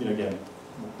again,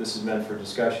 this is meant for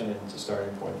discussion and it's a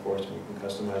starting point for us, and we can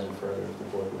customize it further if the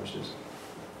board wishes.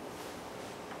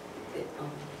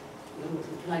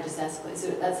 Can I just ask, is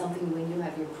that something when you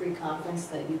have your pre-conference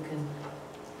that you can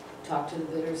talk to the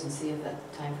bidders and see if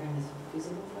that time frame is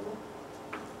feasible for them?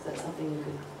 Is that something you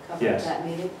could cover at that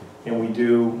meeting? And we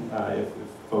do, if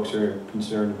folks are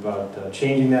concerned about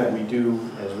changing that, we do,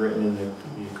 as written in the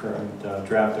current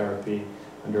draft RFP,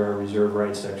 under our reserve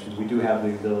rights sections, we do have the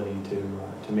ability to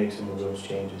make some of those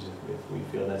changes if we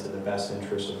feel that's in the best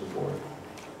interest of the board.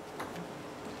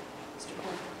 Mr.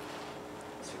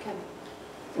 Kemp?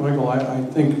 Michael, I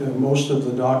think most of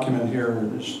the document here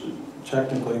is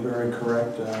technically very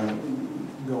correct.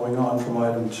 Going on from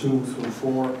item 2 through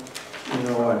 4,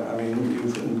 I mean,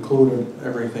 you've included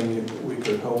everything we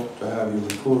could hope to have you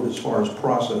include as far as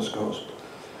process goes.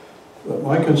 But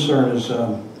my concern is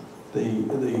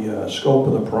the scope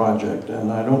of the project,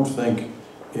 and I don't think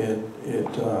in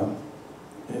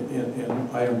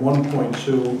item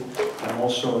 1.2 and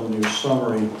also in your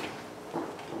summary,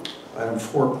 item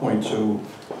 4.2,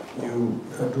 you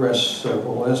address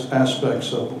several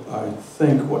aspects of, I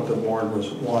think, what the board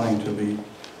was wanting to be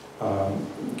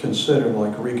considered,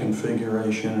 like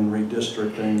reconfiguration and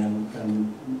redistricting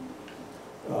and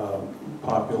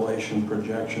population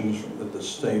projections that the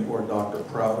state or Dr.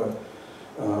 Prouda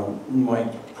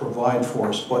might provide for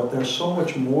us. But there's so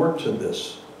much more to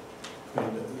this. I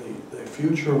mean, the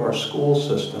future of our school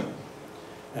system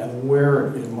and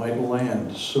where it might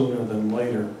land sooner than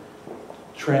later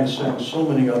transcends so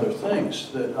many other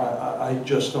things that I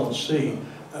just don't see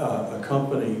a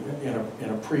company in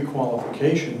a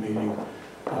pre-qualification meeting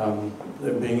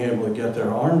being able to get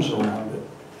their arms around it.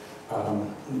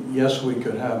 Yes, we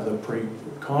could have the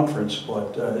pre-conference,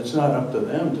 but it's not up to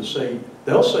them to say.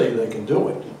 They'll say they can do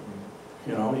it.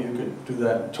 You could do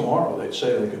that tomorrow. They'd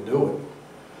say they could do it.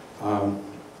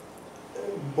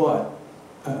 But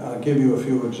I'll give you a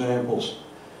few examples.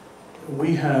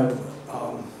 We have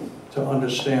to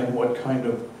understand what kind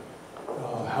of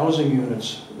housing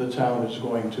units the town is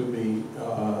going to be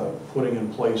putting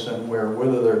in place and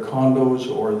whether they're condos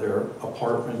or they're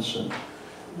apartments, and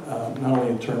not only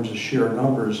in terms of sheer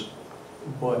numbers,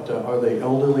 but are they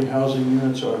elderly housing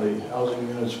units? Are they housing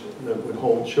units that would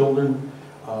hold children?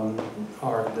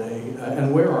 Are they,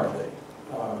 and where are they?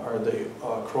 Are they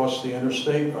across the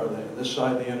interstate? Are they on this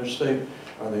side of the interstate?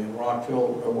 Are they in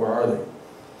Rockville? Or where are they?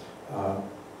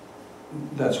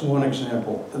 That's one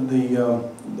example.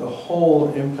 The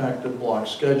whole impact of block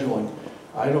scheduling,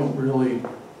 I don't really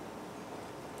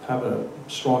have a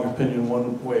strong opinion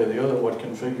one way or the other what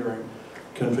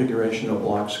configuration of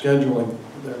block scheduling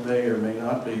there may or may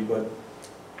not be, but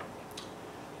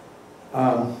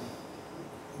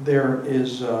there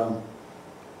is the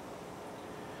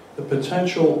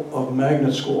potential of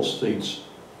magnet school seats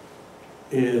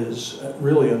is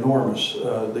really enormous.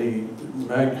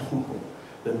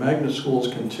 The magnet schools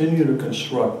continue to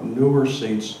construct newer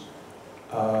seats,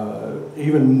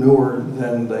 even newer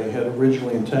than they had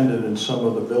originally intended in some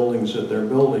of the buildings that they're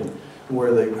building,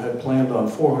 where they had planned on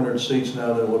 400 seats,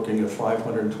 now they're looking at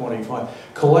 525.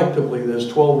 Collectively, there's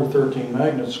 12 or 13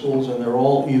 magnet schools, and they're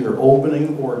all either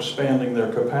opening or expanding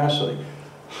their capacity.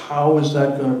 How is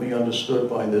that going to be understood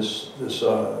by this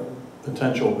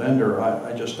potential vendor?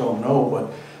 I just don't know,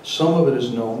 but some of it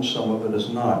is known, some of it is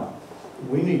not.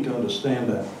 We need to understand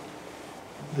that.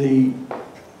 The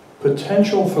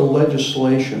potential for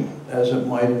legislation as it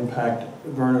might impact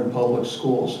Vernon Public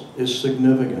Schools is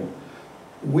significant.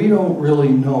 We don't really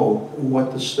know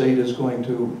what the state is going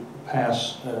to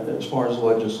pass as far as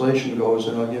legislation goes,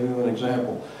 and I'll give you an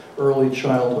example. Early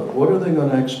childhood, what are they going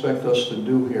to expect us to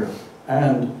do here?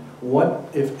 And what,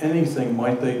 if anything,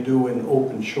 might they do in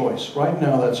open choice? Right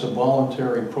now, that's a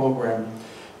voluntary program.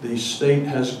 The state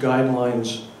has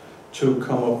guidelines to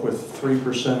come up with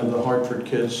 3% of the Hartford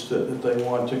kids that they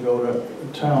want to go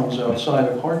to towns outside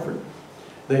of Hartford.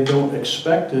 They don't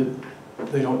expect it,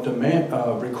 they don't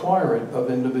require it of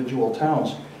individual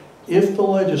towns. If the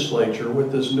legislature,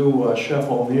 with this new Chef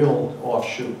O'Neill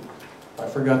offshoot, I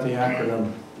forgot the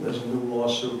acronym, there's a new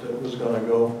lawsuit that was going to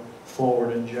go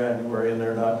forward in January, and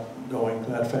they're not going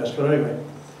that fast. But anyway,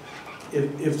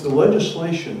 if the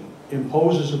legislation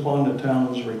imposes upon the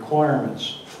towns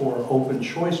requirements for open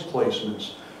choice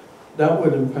placements, that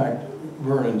would impact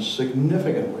Vernon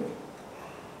significantly.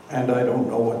 And I don't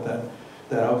know what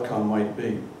that outcome might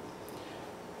be.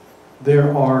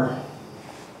 There are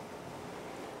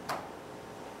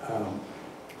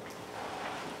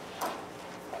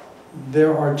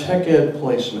tech ed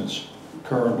placements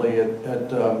currently at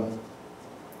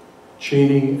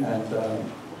Cheney and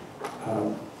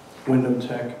Wyndham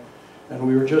Tech, and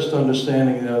we were just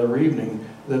understanding the other evening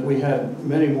that we had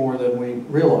many more than we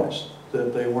realized,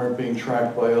 that they weren't being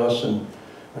tracked by us and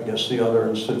I guess the other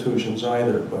institutions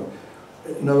either. But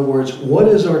in other words, what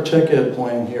is our tech ed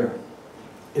plan here?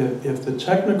 If the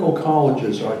technical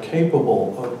colleges are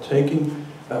capable of taking,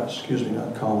 excuse me,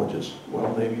 not colleges,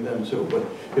 well, maybe them too, but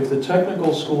if the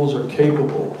technical schools are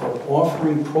capable of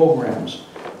offering programs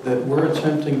that we're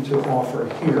attempting to offer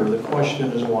here, the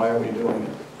question is, why are we doing it?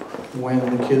 When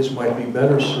the kids might be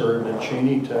better served at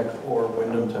Cheney Tech or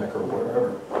Wyndham Tech or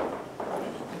wherever.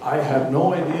 I have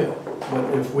no idea,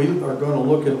 but if we are going to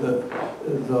look at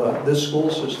this school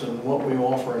system, what we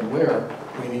offer and where,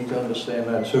 we need to understand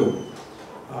that too.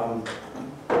 I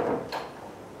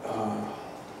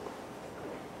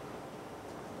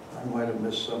might have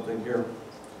missed something here.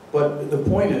 But the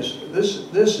point is,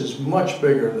 this is much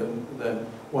bigger than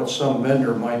what some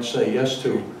vendor might say yes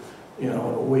to, in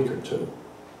a week or two.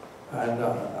 And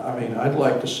I mean, I'd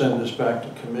like to send this back to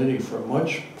committee for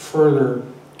much further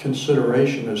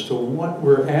consideration as to what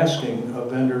we're asking a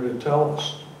vendor to tell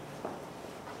us.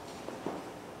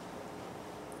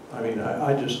 I mean,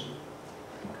 I just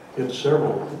hit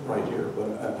several right here,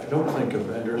 but I don't think a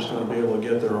vendor is going to be able to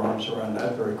get their arms around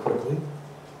that very quickly.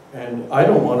 And I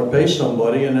don't want to pay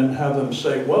somebody and then have them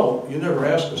say, well, you never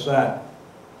asked us that.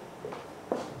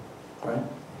 Right?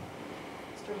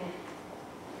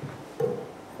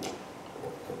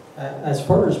 As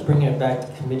far as bringing it back to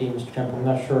committee, Mr. Chairman, I'm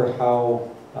not sure how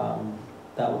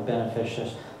that would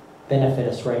benefit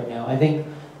us right now. I think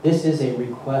this is a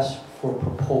request for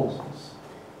proposals,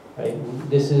 right?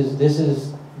 This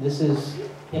is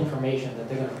information that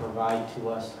they're going to provide to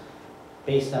us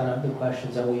based on the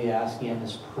questions that we ask in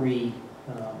this pre-bid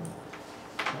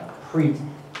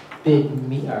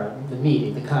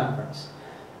meeting, the conference.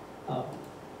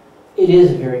 It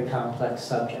is a very complex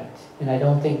subject, and I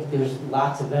don't think there's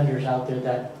lots of vendors out there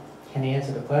that can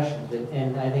answer the questions.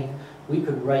 And I think we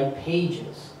could write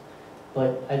pages,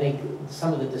 but I think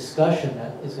some of the discussion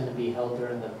that is going to be held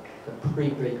during the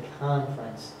pre-bid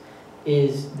conference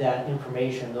is that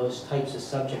information, those types of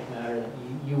subject matter that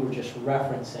you were just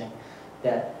referencing,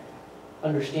 that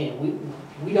understand,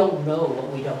 we don't know what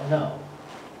we don't know.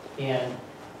 And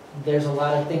there's a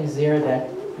lot of things there that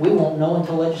we won't know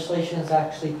until legislation is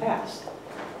actually passed,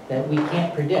 that we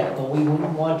can't predict, but we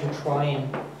wouldn't want to try and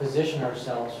position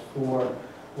ourselves for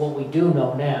what we do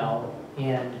know now.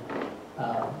 And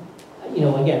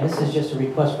again, this is just a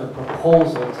request for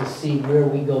proposal to see where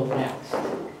we go next.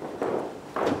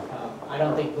 I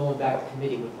don't think going back to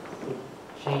committee would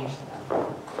change that.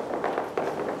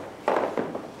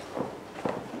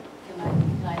 Can I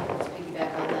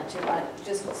piggyback on that too?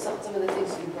 Just some of the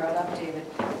things you brought up, David,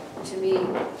 to me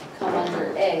come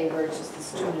under A, where it's just the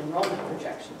student enrollment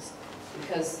projections.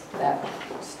 Because that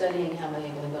studying how many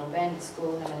are going to go to bandit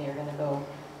school, how many are going to go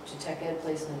to tech ed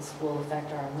placements will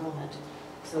affect our enrollment.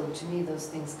 So to me, those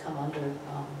things come under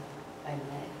item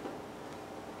A.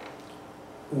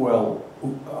 Well,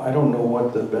 I don't know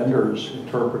what the vendor's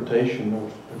interpretation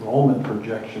of enrollment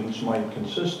projections might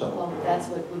consist of. Well, that's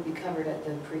what would be covered at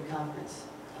the pre-conference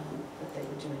that they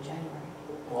would do in January.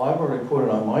 Well, I've already put it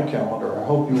on my calendar. I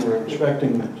hope you were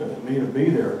expecting me to be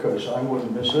there, because I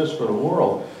wouldn't miss this for the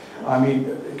world. I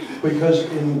mean, because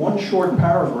in one short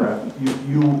paragraph,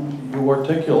 you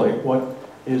articulate what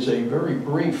is a very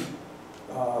brief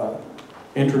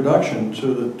introduction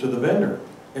to the vendor.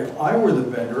 If I were the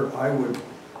vendor, I would.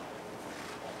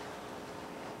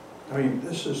 I mean,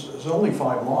 there's only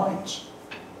 5 lines.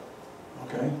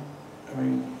 Okay, I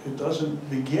mean, it doesn't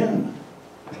begin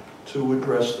to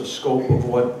address the scope of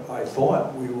what I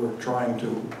thought we were trying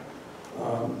to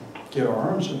get our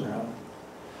arms around.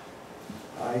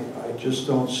 I just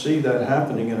don't see that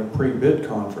happening in a pre-bid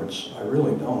conference. I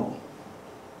really don't.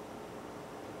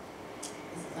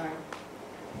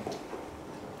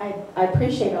 I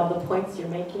appreciate all the points you're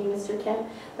making, Mr. Kemp,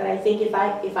 but I think if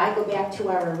I go back to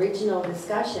our original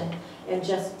discussion and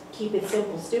just keep it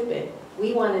simple, stupid,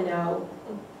 we want to know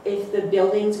if the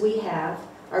buildings we have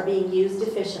are being used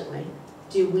efficiently.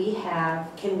 Can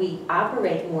we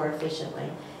operate more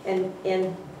efficiently?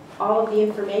 And all of the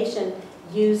information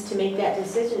used to make that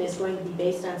decision is going to be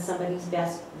based on somebody's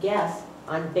best guess,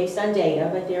 based on data,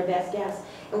 but their best guess.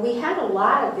 And we had a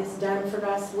lot of this done for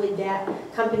us with that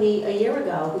company a year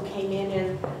ago who came in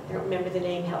and, I don't remember the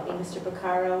name, help me, Mr.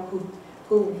 Baccaro,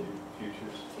 who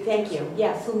thank you,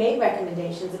 yes, who made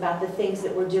recommendations about the things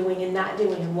that we're doing and not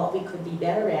doing and what we could be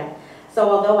better at. So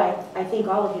although I think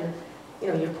all of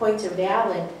your points are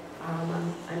valid,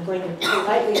 I'm going to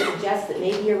politely suggest that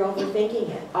maybe you're overthinking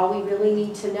it. All we really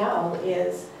need to know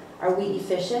is, are we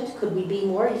efficient? Could we be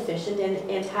more efficient?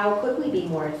 And how could we be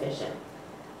more efficient?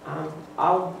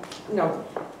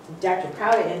 Dr.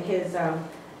 Proudt and his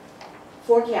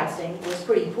forecasting was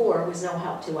pretty poor, was no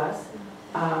help to us.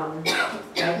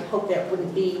 I hope that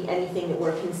wouldn't be anything that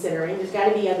we're considering. There's got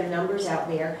to be other numbers out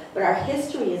there, but our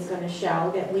history is going to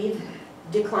show that we've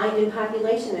declined in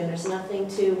population, and there's nothing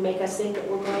to make us think that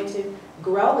we're going to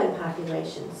grow in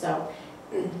population. So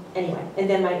anyway, and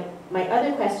then my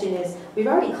other question is, we've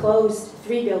already closed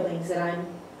 4 buildings that I'm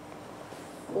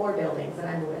aware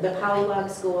of. The Polywog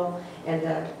School and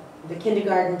the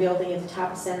kindergarten building at the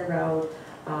top of Center Road,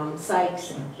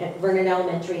 Sykes, at Vernon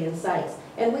Elementary and Sykes.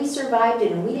 And we survived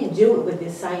it, and we didn't do it with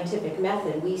this scientific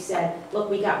method. We said, look,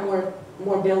 we got more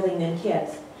building than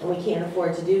kids, and we can't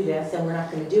afford to do this, and we're not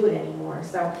going to do it anymore.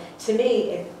 So to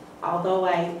me, although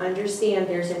I understand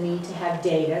there's a need to have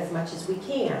data as much as we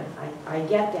can, I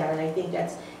get that, and I think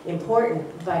that's important,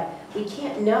 but we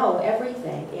can't know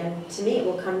everything. And to me, it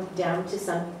will come down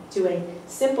to a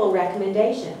simple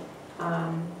recommendation.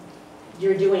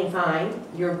 You're doing fine.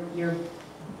 Your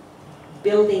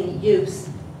building use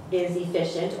is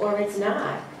efficient, or it's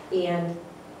not. And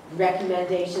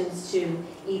recommendations to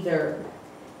either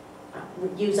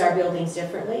use our buildings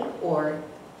differently, or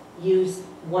use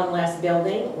one less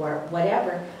building, or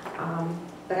whatever.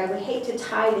 But I would hate to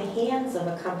tie the hands of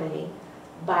a company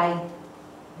by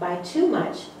too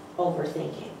much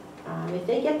overthinking. If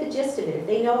they get the gist of it, if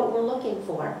they know what we're looking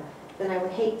for, then I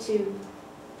would hate to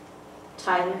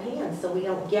tie their hands so we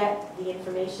don't get the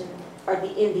information, or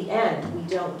in the end, we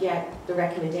don't get the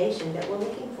recommendation that we're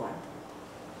looking for.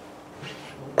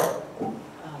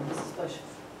 Mrs. Bush.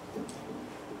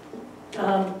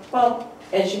 Well,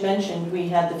 as you mentioned, we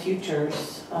had the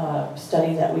futures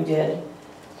study that we did,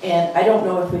 and I don't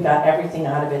know if we got everything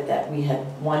out of it that we had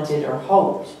wanted or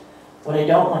hoped. What I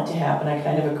don't want to happen, I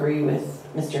kind of agree with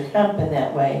Mr. Kemp in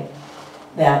that way,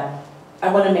 that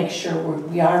I want to make sure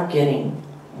we are getting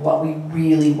what we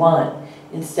really want,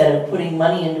 instead of putting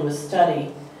money into a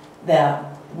study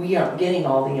that we aren't getting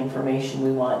all the information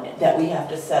we want, that we have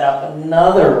to set up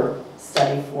another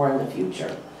study for in the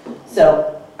future.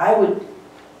 So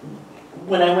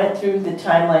when I went through the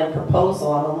timeline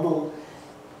proposal, I'm a little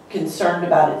concerned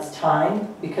about its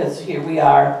time, because here we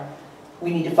are,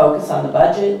 we need to focus on the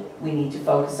budget, we need to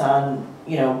focus on,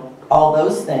 all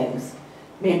those things.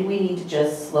 Maybe we need to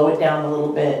just slow it down a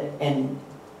little bit and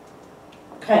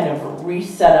kind of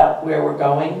reset up where we're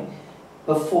going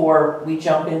before we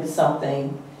jump into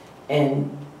something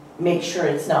and make sure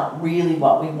it's not really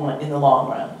what we want in the long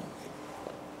run.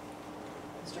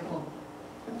 Mr. Bloom.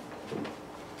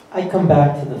 I come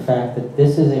back to the fact that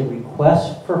this is a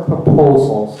request for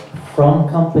proposals from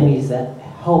companies that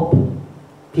help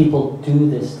people do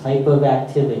this type of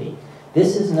activity.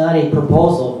 This is not a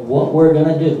proposal of what we're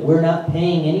going to do. We're not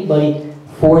paying anybody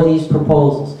for these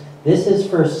proposals. This is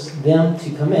for them to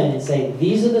come in and say,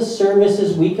 these are the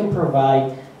services we can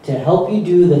provide to help you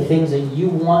do the things that you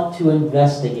want to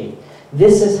investigate.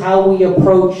 This is how we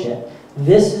approach it.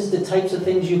 This is the types of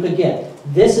things you could get.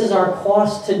 This is our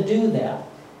cost to do that.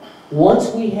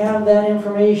 Once we have that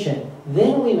information,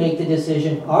 then we make the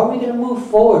decision, are we going to move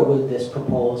forward with this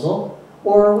proposal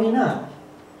or are we not?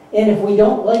 And if we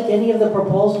don't like any of the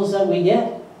proposals that we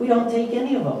get, we don't take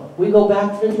any of them. We go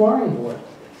back to the drawing board.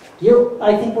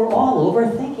 I think we're all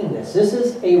overthinking this. This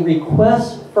is a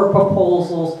request for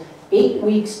proposals, 8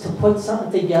 weeks to put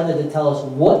something together to tell us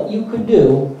what you could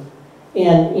do.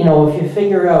 And, if you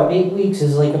figure out 8 weeks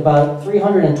is like about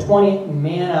 320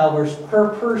 man-hours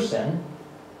per person,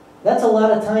 that's a lot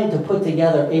of time to put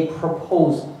together a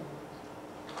proposal.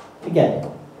 Again,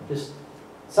 just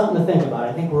something to think about.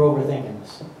 I think we're overthinking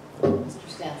this. Mr.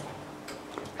 Stanton?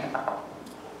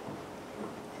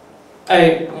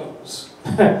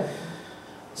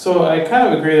 So I kind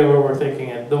of agree that we're overthinking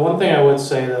it. The one thing I would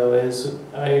say though is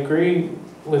I agree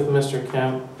with Mr.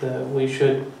 Kemp that we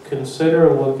should consider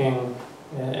looking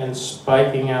and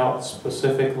spiking out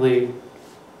specifically,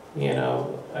 you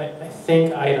know, I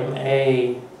think item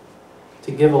A,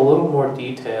 to give a little more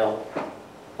detail.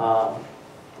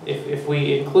 If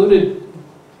we included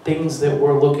things that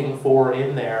we're looking for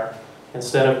in there,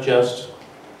 instead of just,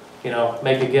 you know,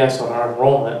 make a guess on our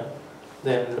enrollment,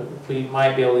 then we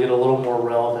might be able to get a little more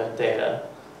relevant data,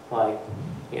 like,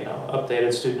 you know,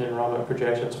 updated student enrollment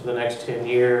projections for the next 10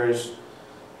 years,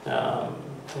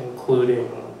 including,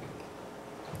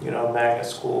 you know, magnet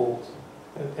schools,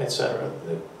 etc.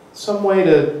 Some way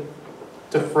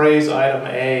to phrase item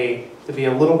A to be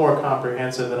a little more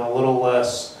comprehensive and a little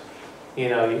less, you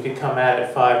know, you could come at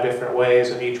it 5 different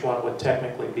ways and each one would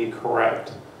technically be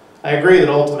correct. I agree that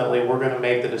ultimately we're going to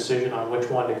make the decision on which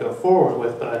one to go forward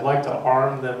with, but I'd like to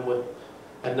arm them with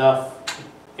enough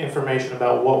information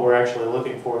about what we're actually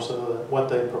looking for so that what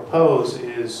they propose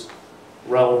is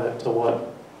relevant to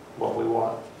what we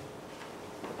want.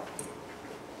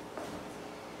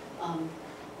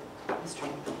 Mr.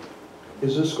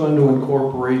 Is this going to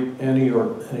incorporate any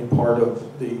part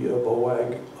of the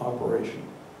BOAG operation?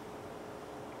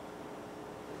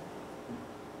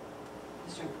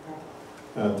 Mr.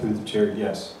 Through the chair,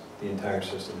 yes. The entire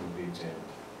system will be examined.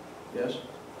 Yes?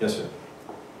 Yes, sir.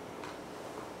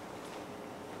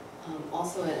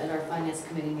 Also, at our finance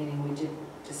committee meeting, we did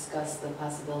discuss the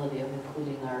possibility of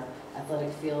including our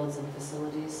athletic fields and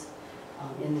facilities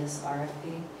in this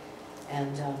RFP.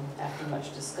 And after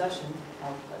much discussion,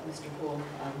 I'll let Mr. Poole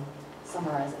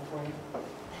summarize it for you.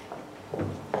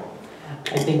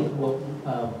 I think what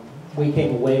we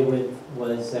came away with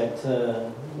was that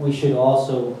we should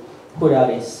also put out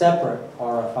a separate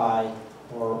RFI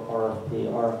or the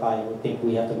RFI I would think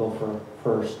we have to go for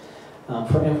first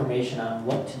for information on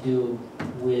what to do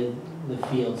with the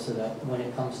field so that when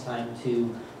it comes time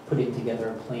to putting together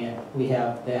a plan, we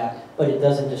have that, but it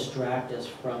doesn't distract us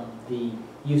from the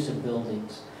use of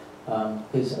buildings.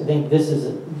 Because I think this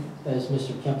is, as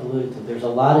Mr. Kemp alluded to, there's a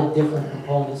lot of different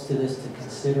components to this to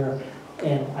consider,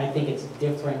 and I think it's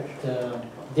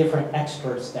different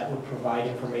experts that would provide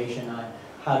information on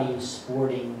how to use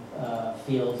sporting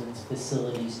fields and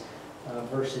facilities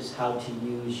versus how to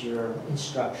use your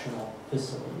instructional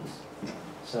facilities.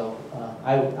 So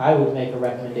I would make a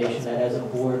recommendation that as a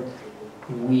board,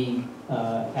 we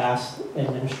ask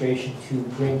administration to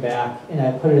bring back, and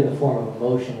I put it in the form of a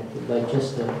motion if you'd like,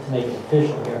 just to make it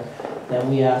official here, that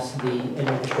we ask the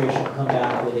administration to come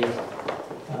back with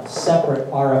a separate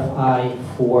RFI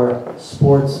for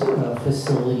sports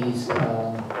facilities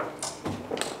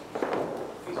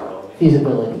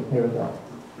feasibility. There we go.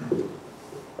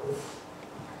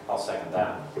 I'll second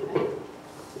that.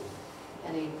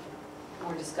 Any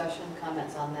more discussion,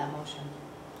 comments on that motion?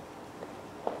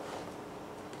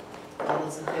 All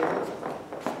those in favor?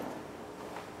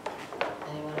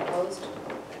 Anyone opposed?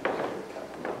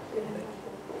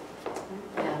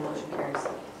 Yeah, motion carries.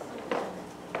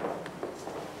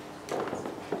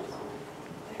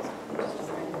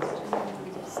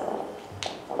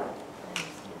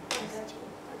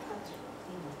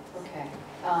 Okay.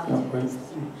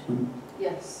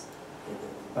 Yes.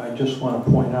 I just want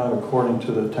to point out, according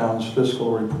to the town's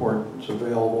fiscal report, it's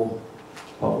available,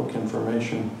 public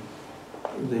information,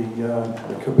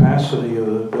 the capacity of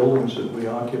the buildings that we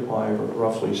occupy are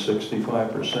roughly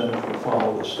 65% if we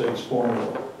follow the state's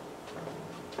formula.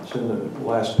 It's in the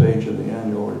last page of the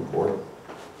annual report.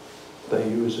 They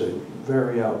use a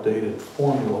very outdated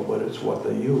formula, but it's what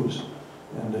they use.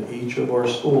 And each of our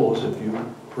schools, if you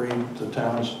read the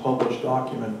town's published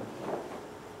document,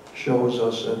 shows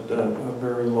us at a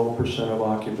very low percent of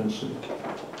occupancy.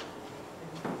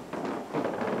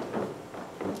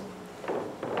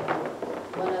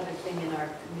 One other thing in our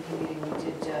committee meeting, we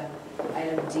did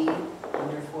item D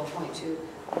under 4.2.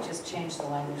 We just changed the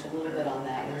language a little bit on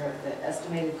that. We wrote the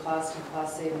estimated cost and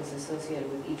cost savings associated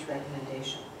with each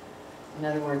recommendation. In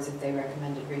other words, if they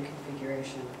recommended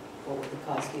reconfiguration, what would the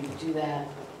cost be to do that?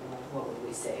 And what would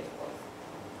we save?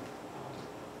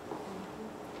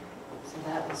 So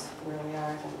that was where we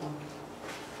are. I don't know.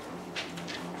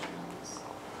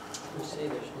 You say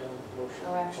there's no motion.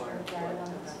 No action required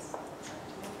on this.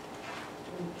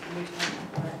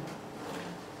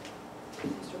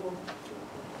 Mr. Wolf?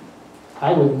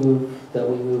 I would move that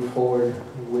we move forward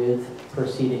with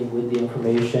proceeding with the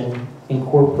information,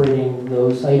 incorporating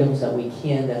those items that we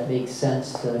can that make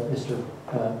sense. Mr.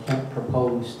 Kent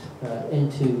proposed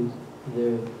into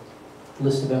the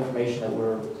list of information that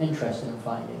we're interested in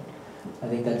finding. I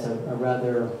think that's a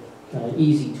rather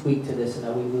easy tweak to this, and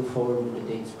that we move forward with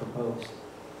the dates proposed.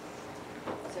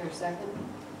 Is there a second?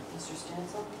 Mr.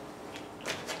 Stansel?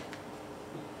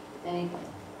 Any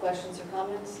questions or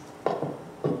comments?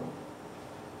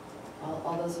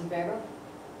 All those in favor?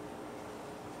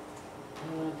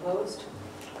 Anyone opposed?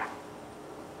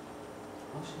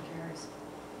 Motion carries.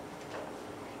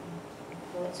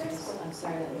 I'm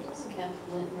sorry, that was Kemp,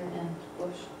 Lintner, and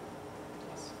Bush.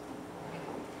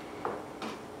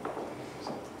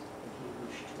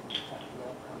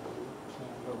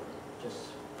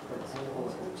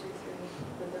 One, two,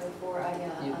 three, the four,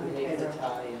 yeah, You I'm in could make the favor.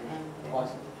 tie and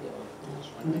Washington Field. Just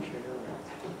want to make sure you're aware.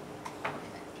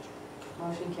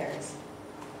 Motion carries.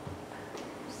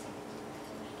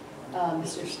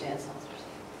 Mr. Stansel.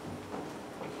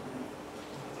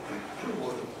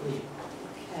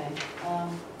 Okay,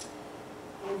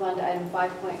 move on to item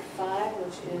 5.5,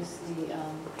 which is the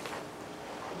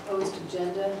proposed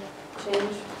agenda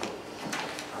change.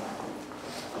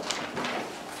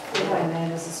 If I may,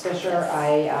 Mrs. Fisher,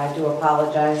 I do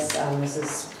apologize.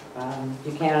 Mrs.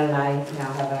 Buchanan and I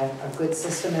now have a good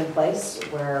system in place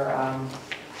where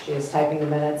she is typing the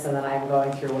minutes and then I'm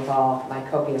going through with all my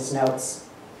copious notes.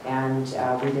 And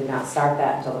we did not start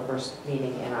that until the first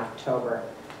meeting in October.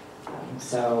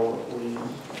 So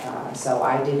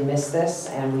I did miss this,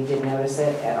 and we did notice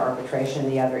it at arbitration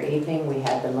the other evening. We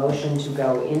had the motion to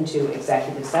go into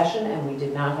executive session, and we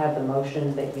did not have the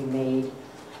motion that you made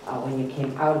when you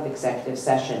came out of executive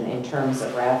session in terms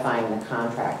of ratifying the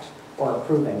contract or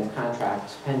approving the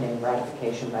contract pending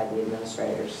ratification by the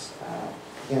administrators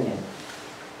union.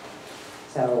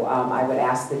 So I would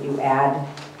ask that you add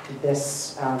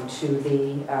this to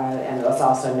the, and it was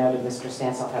also noted Mr.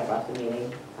 Stansel had left the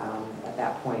meeting at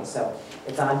that point. So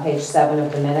it's on page 7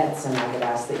 of the minutes, and I would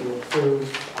ask that you approve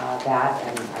that.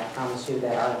 And I promise you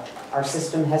that our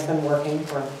system has been working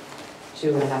for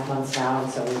 2.5 months now,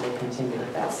 and so we will continue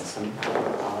with that system. I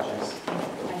apologize.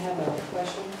 I have a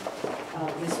question.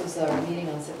 This was our meeting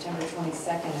on September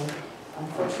 22nd, and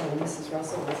unfortunately, Mrs.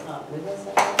 Russell was not with us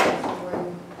at that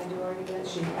time. I do already get it.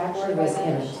 She actually was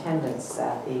in attendance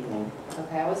that evening.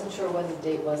 Okay, I wasn't sure what the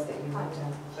date was that you had to.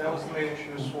 That was the meeting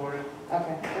she was sworn in.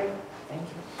 Okay, great, thank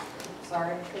you.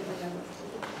 Sorry, couldn't remember.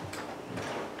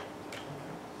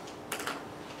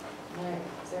 All right,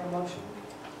 is there a motion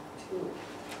to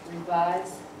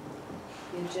revise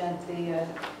the agenda,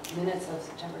 the minutes of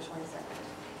September 22nd?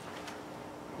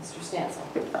 Mr. Stansel.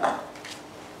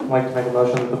 I'd like to make a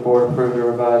motion that the board approve the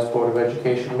revised Board of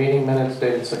Education meeting minutes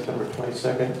dated September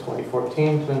 22nd,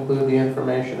 2014, to include the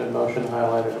information and motion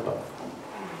highlighted above.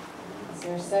 Is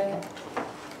there a second?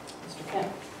 Mr.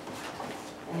 Kemp.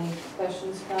 Any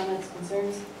questions, comments,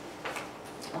 concerns?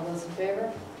 All those in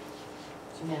favor?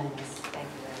 It's unanimous. Thank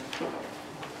you very much.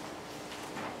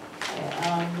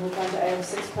 Okay, move on to item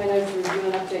 6.0 to review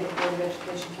and update the Board of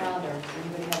Education calendar. Does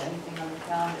anybody have anything on the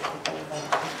calendar that they would like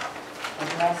to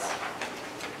address?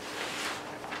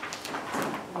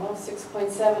 Well,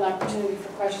 6.7, opportunity for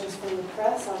questions from the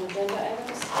press on agenda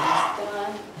items.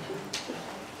 Done.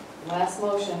 Last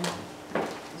motion.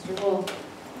 Mr. Wool.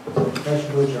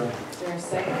 Motion to adjourn. Is there a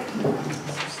second?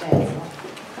 Mr.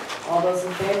 Stansel. All those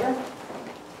in favor?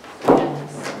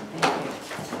 Unanimous. Thank you.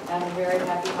 Have a very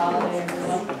happy holiday,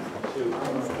 everyone.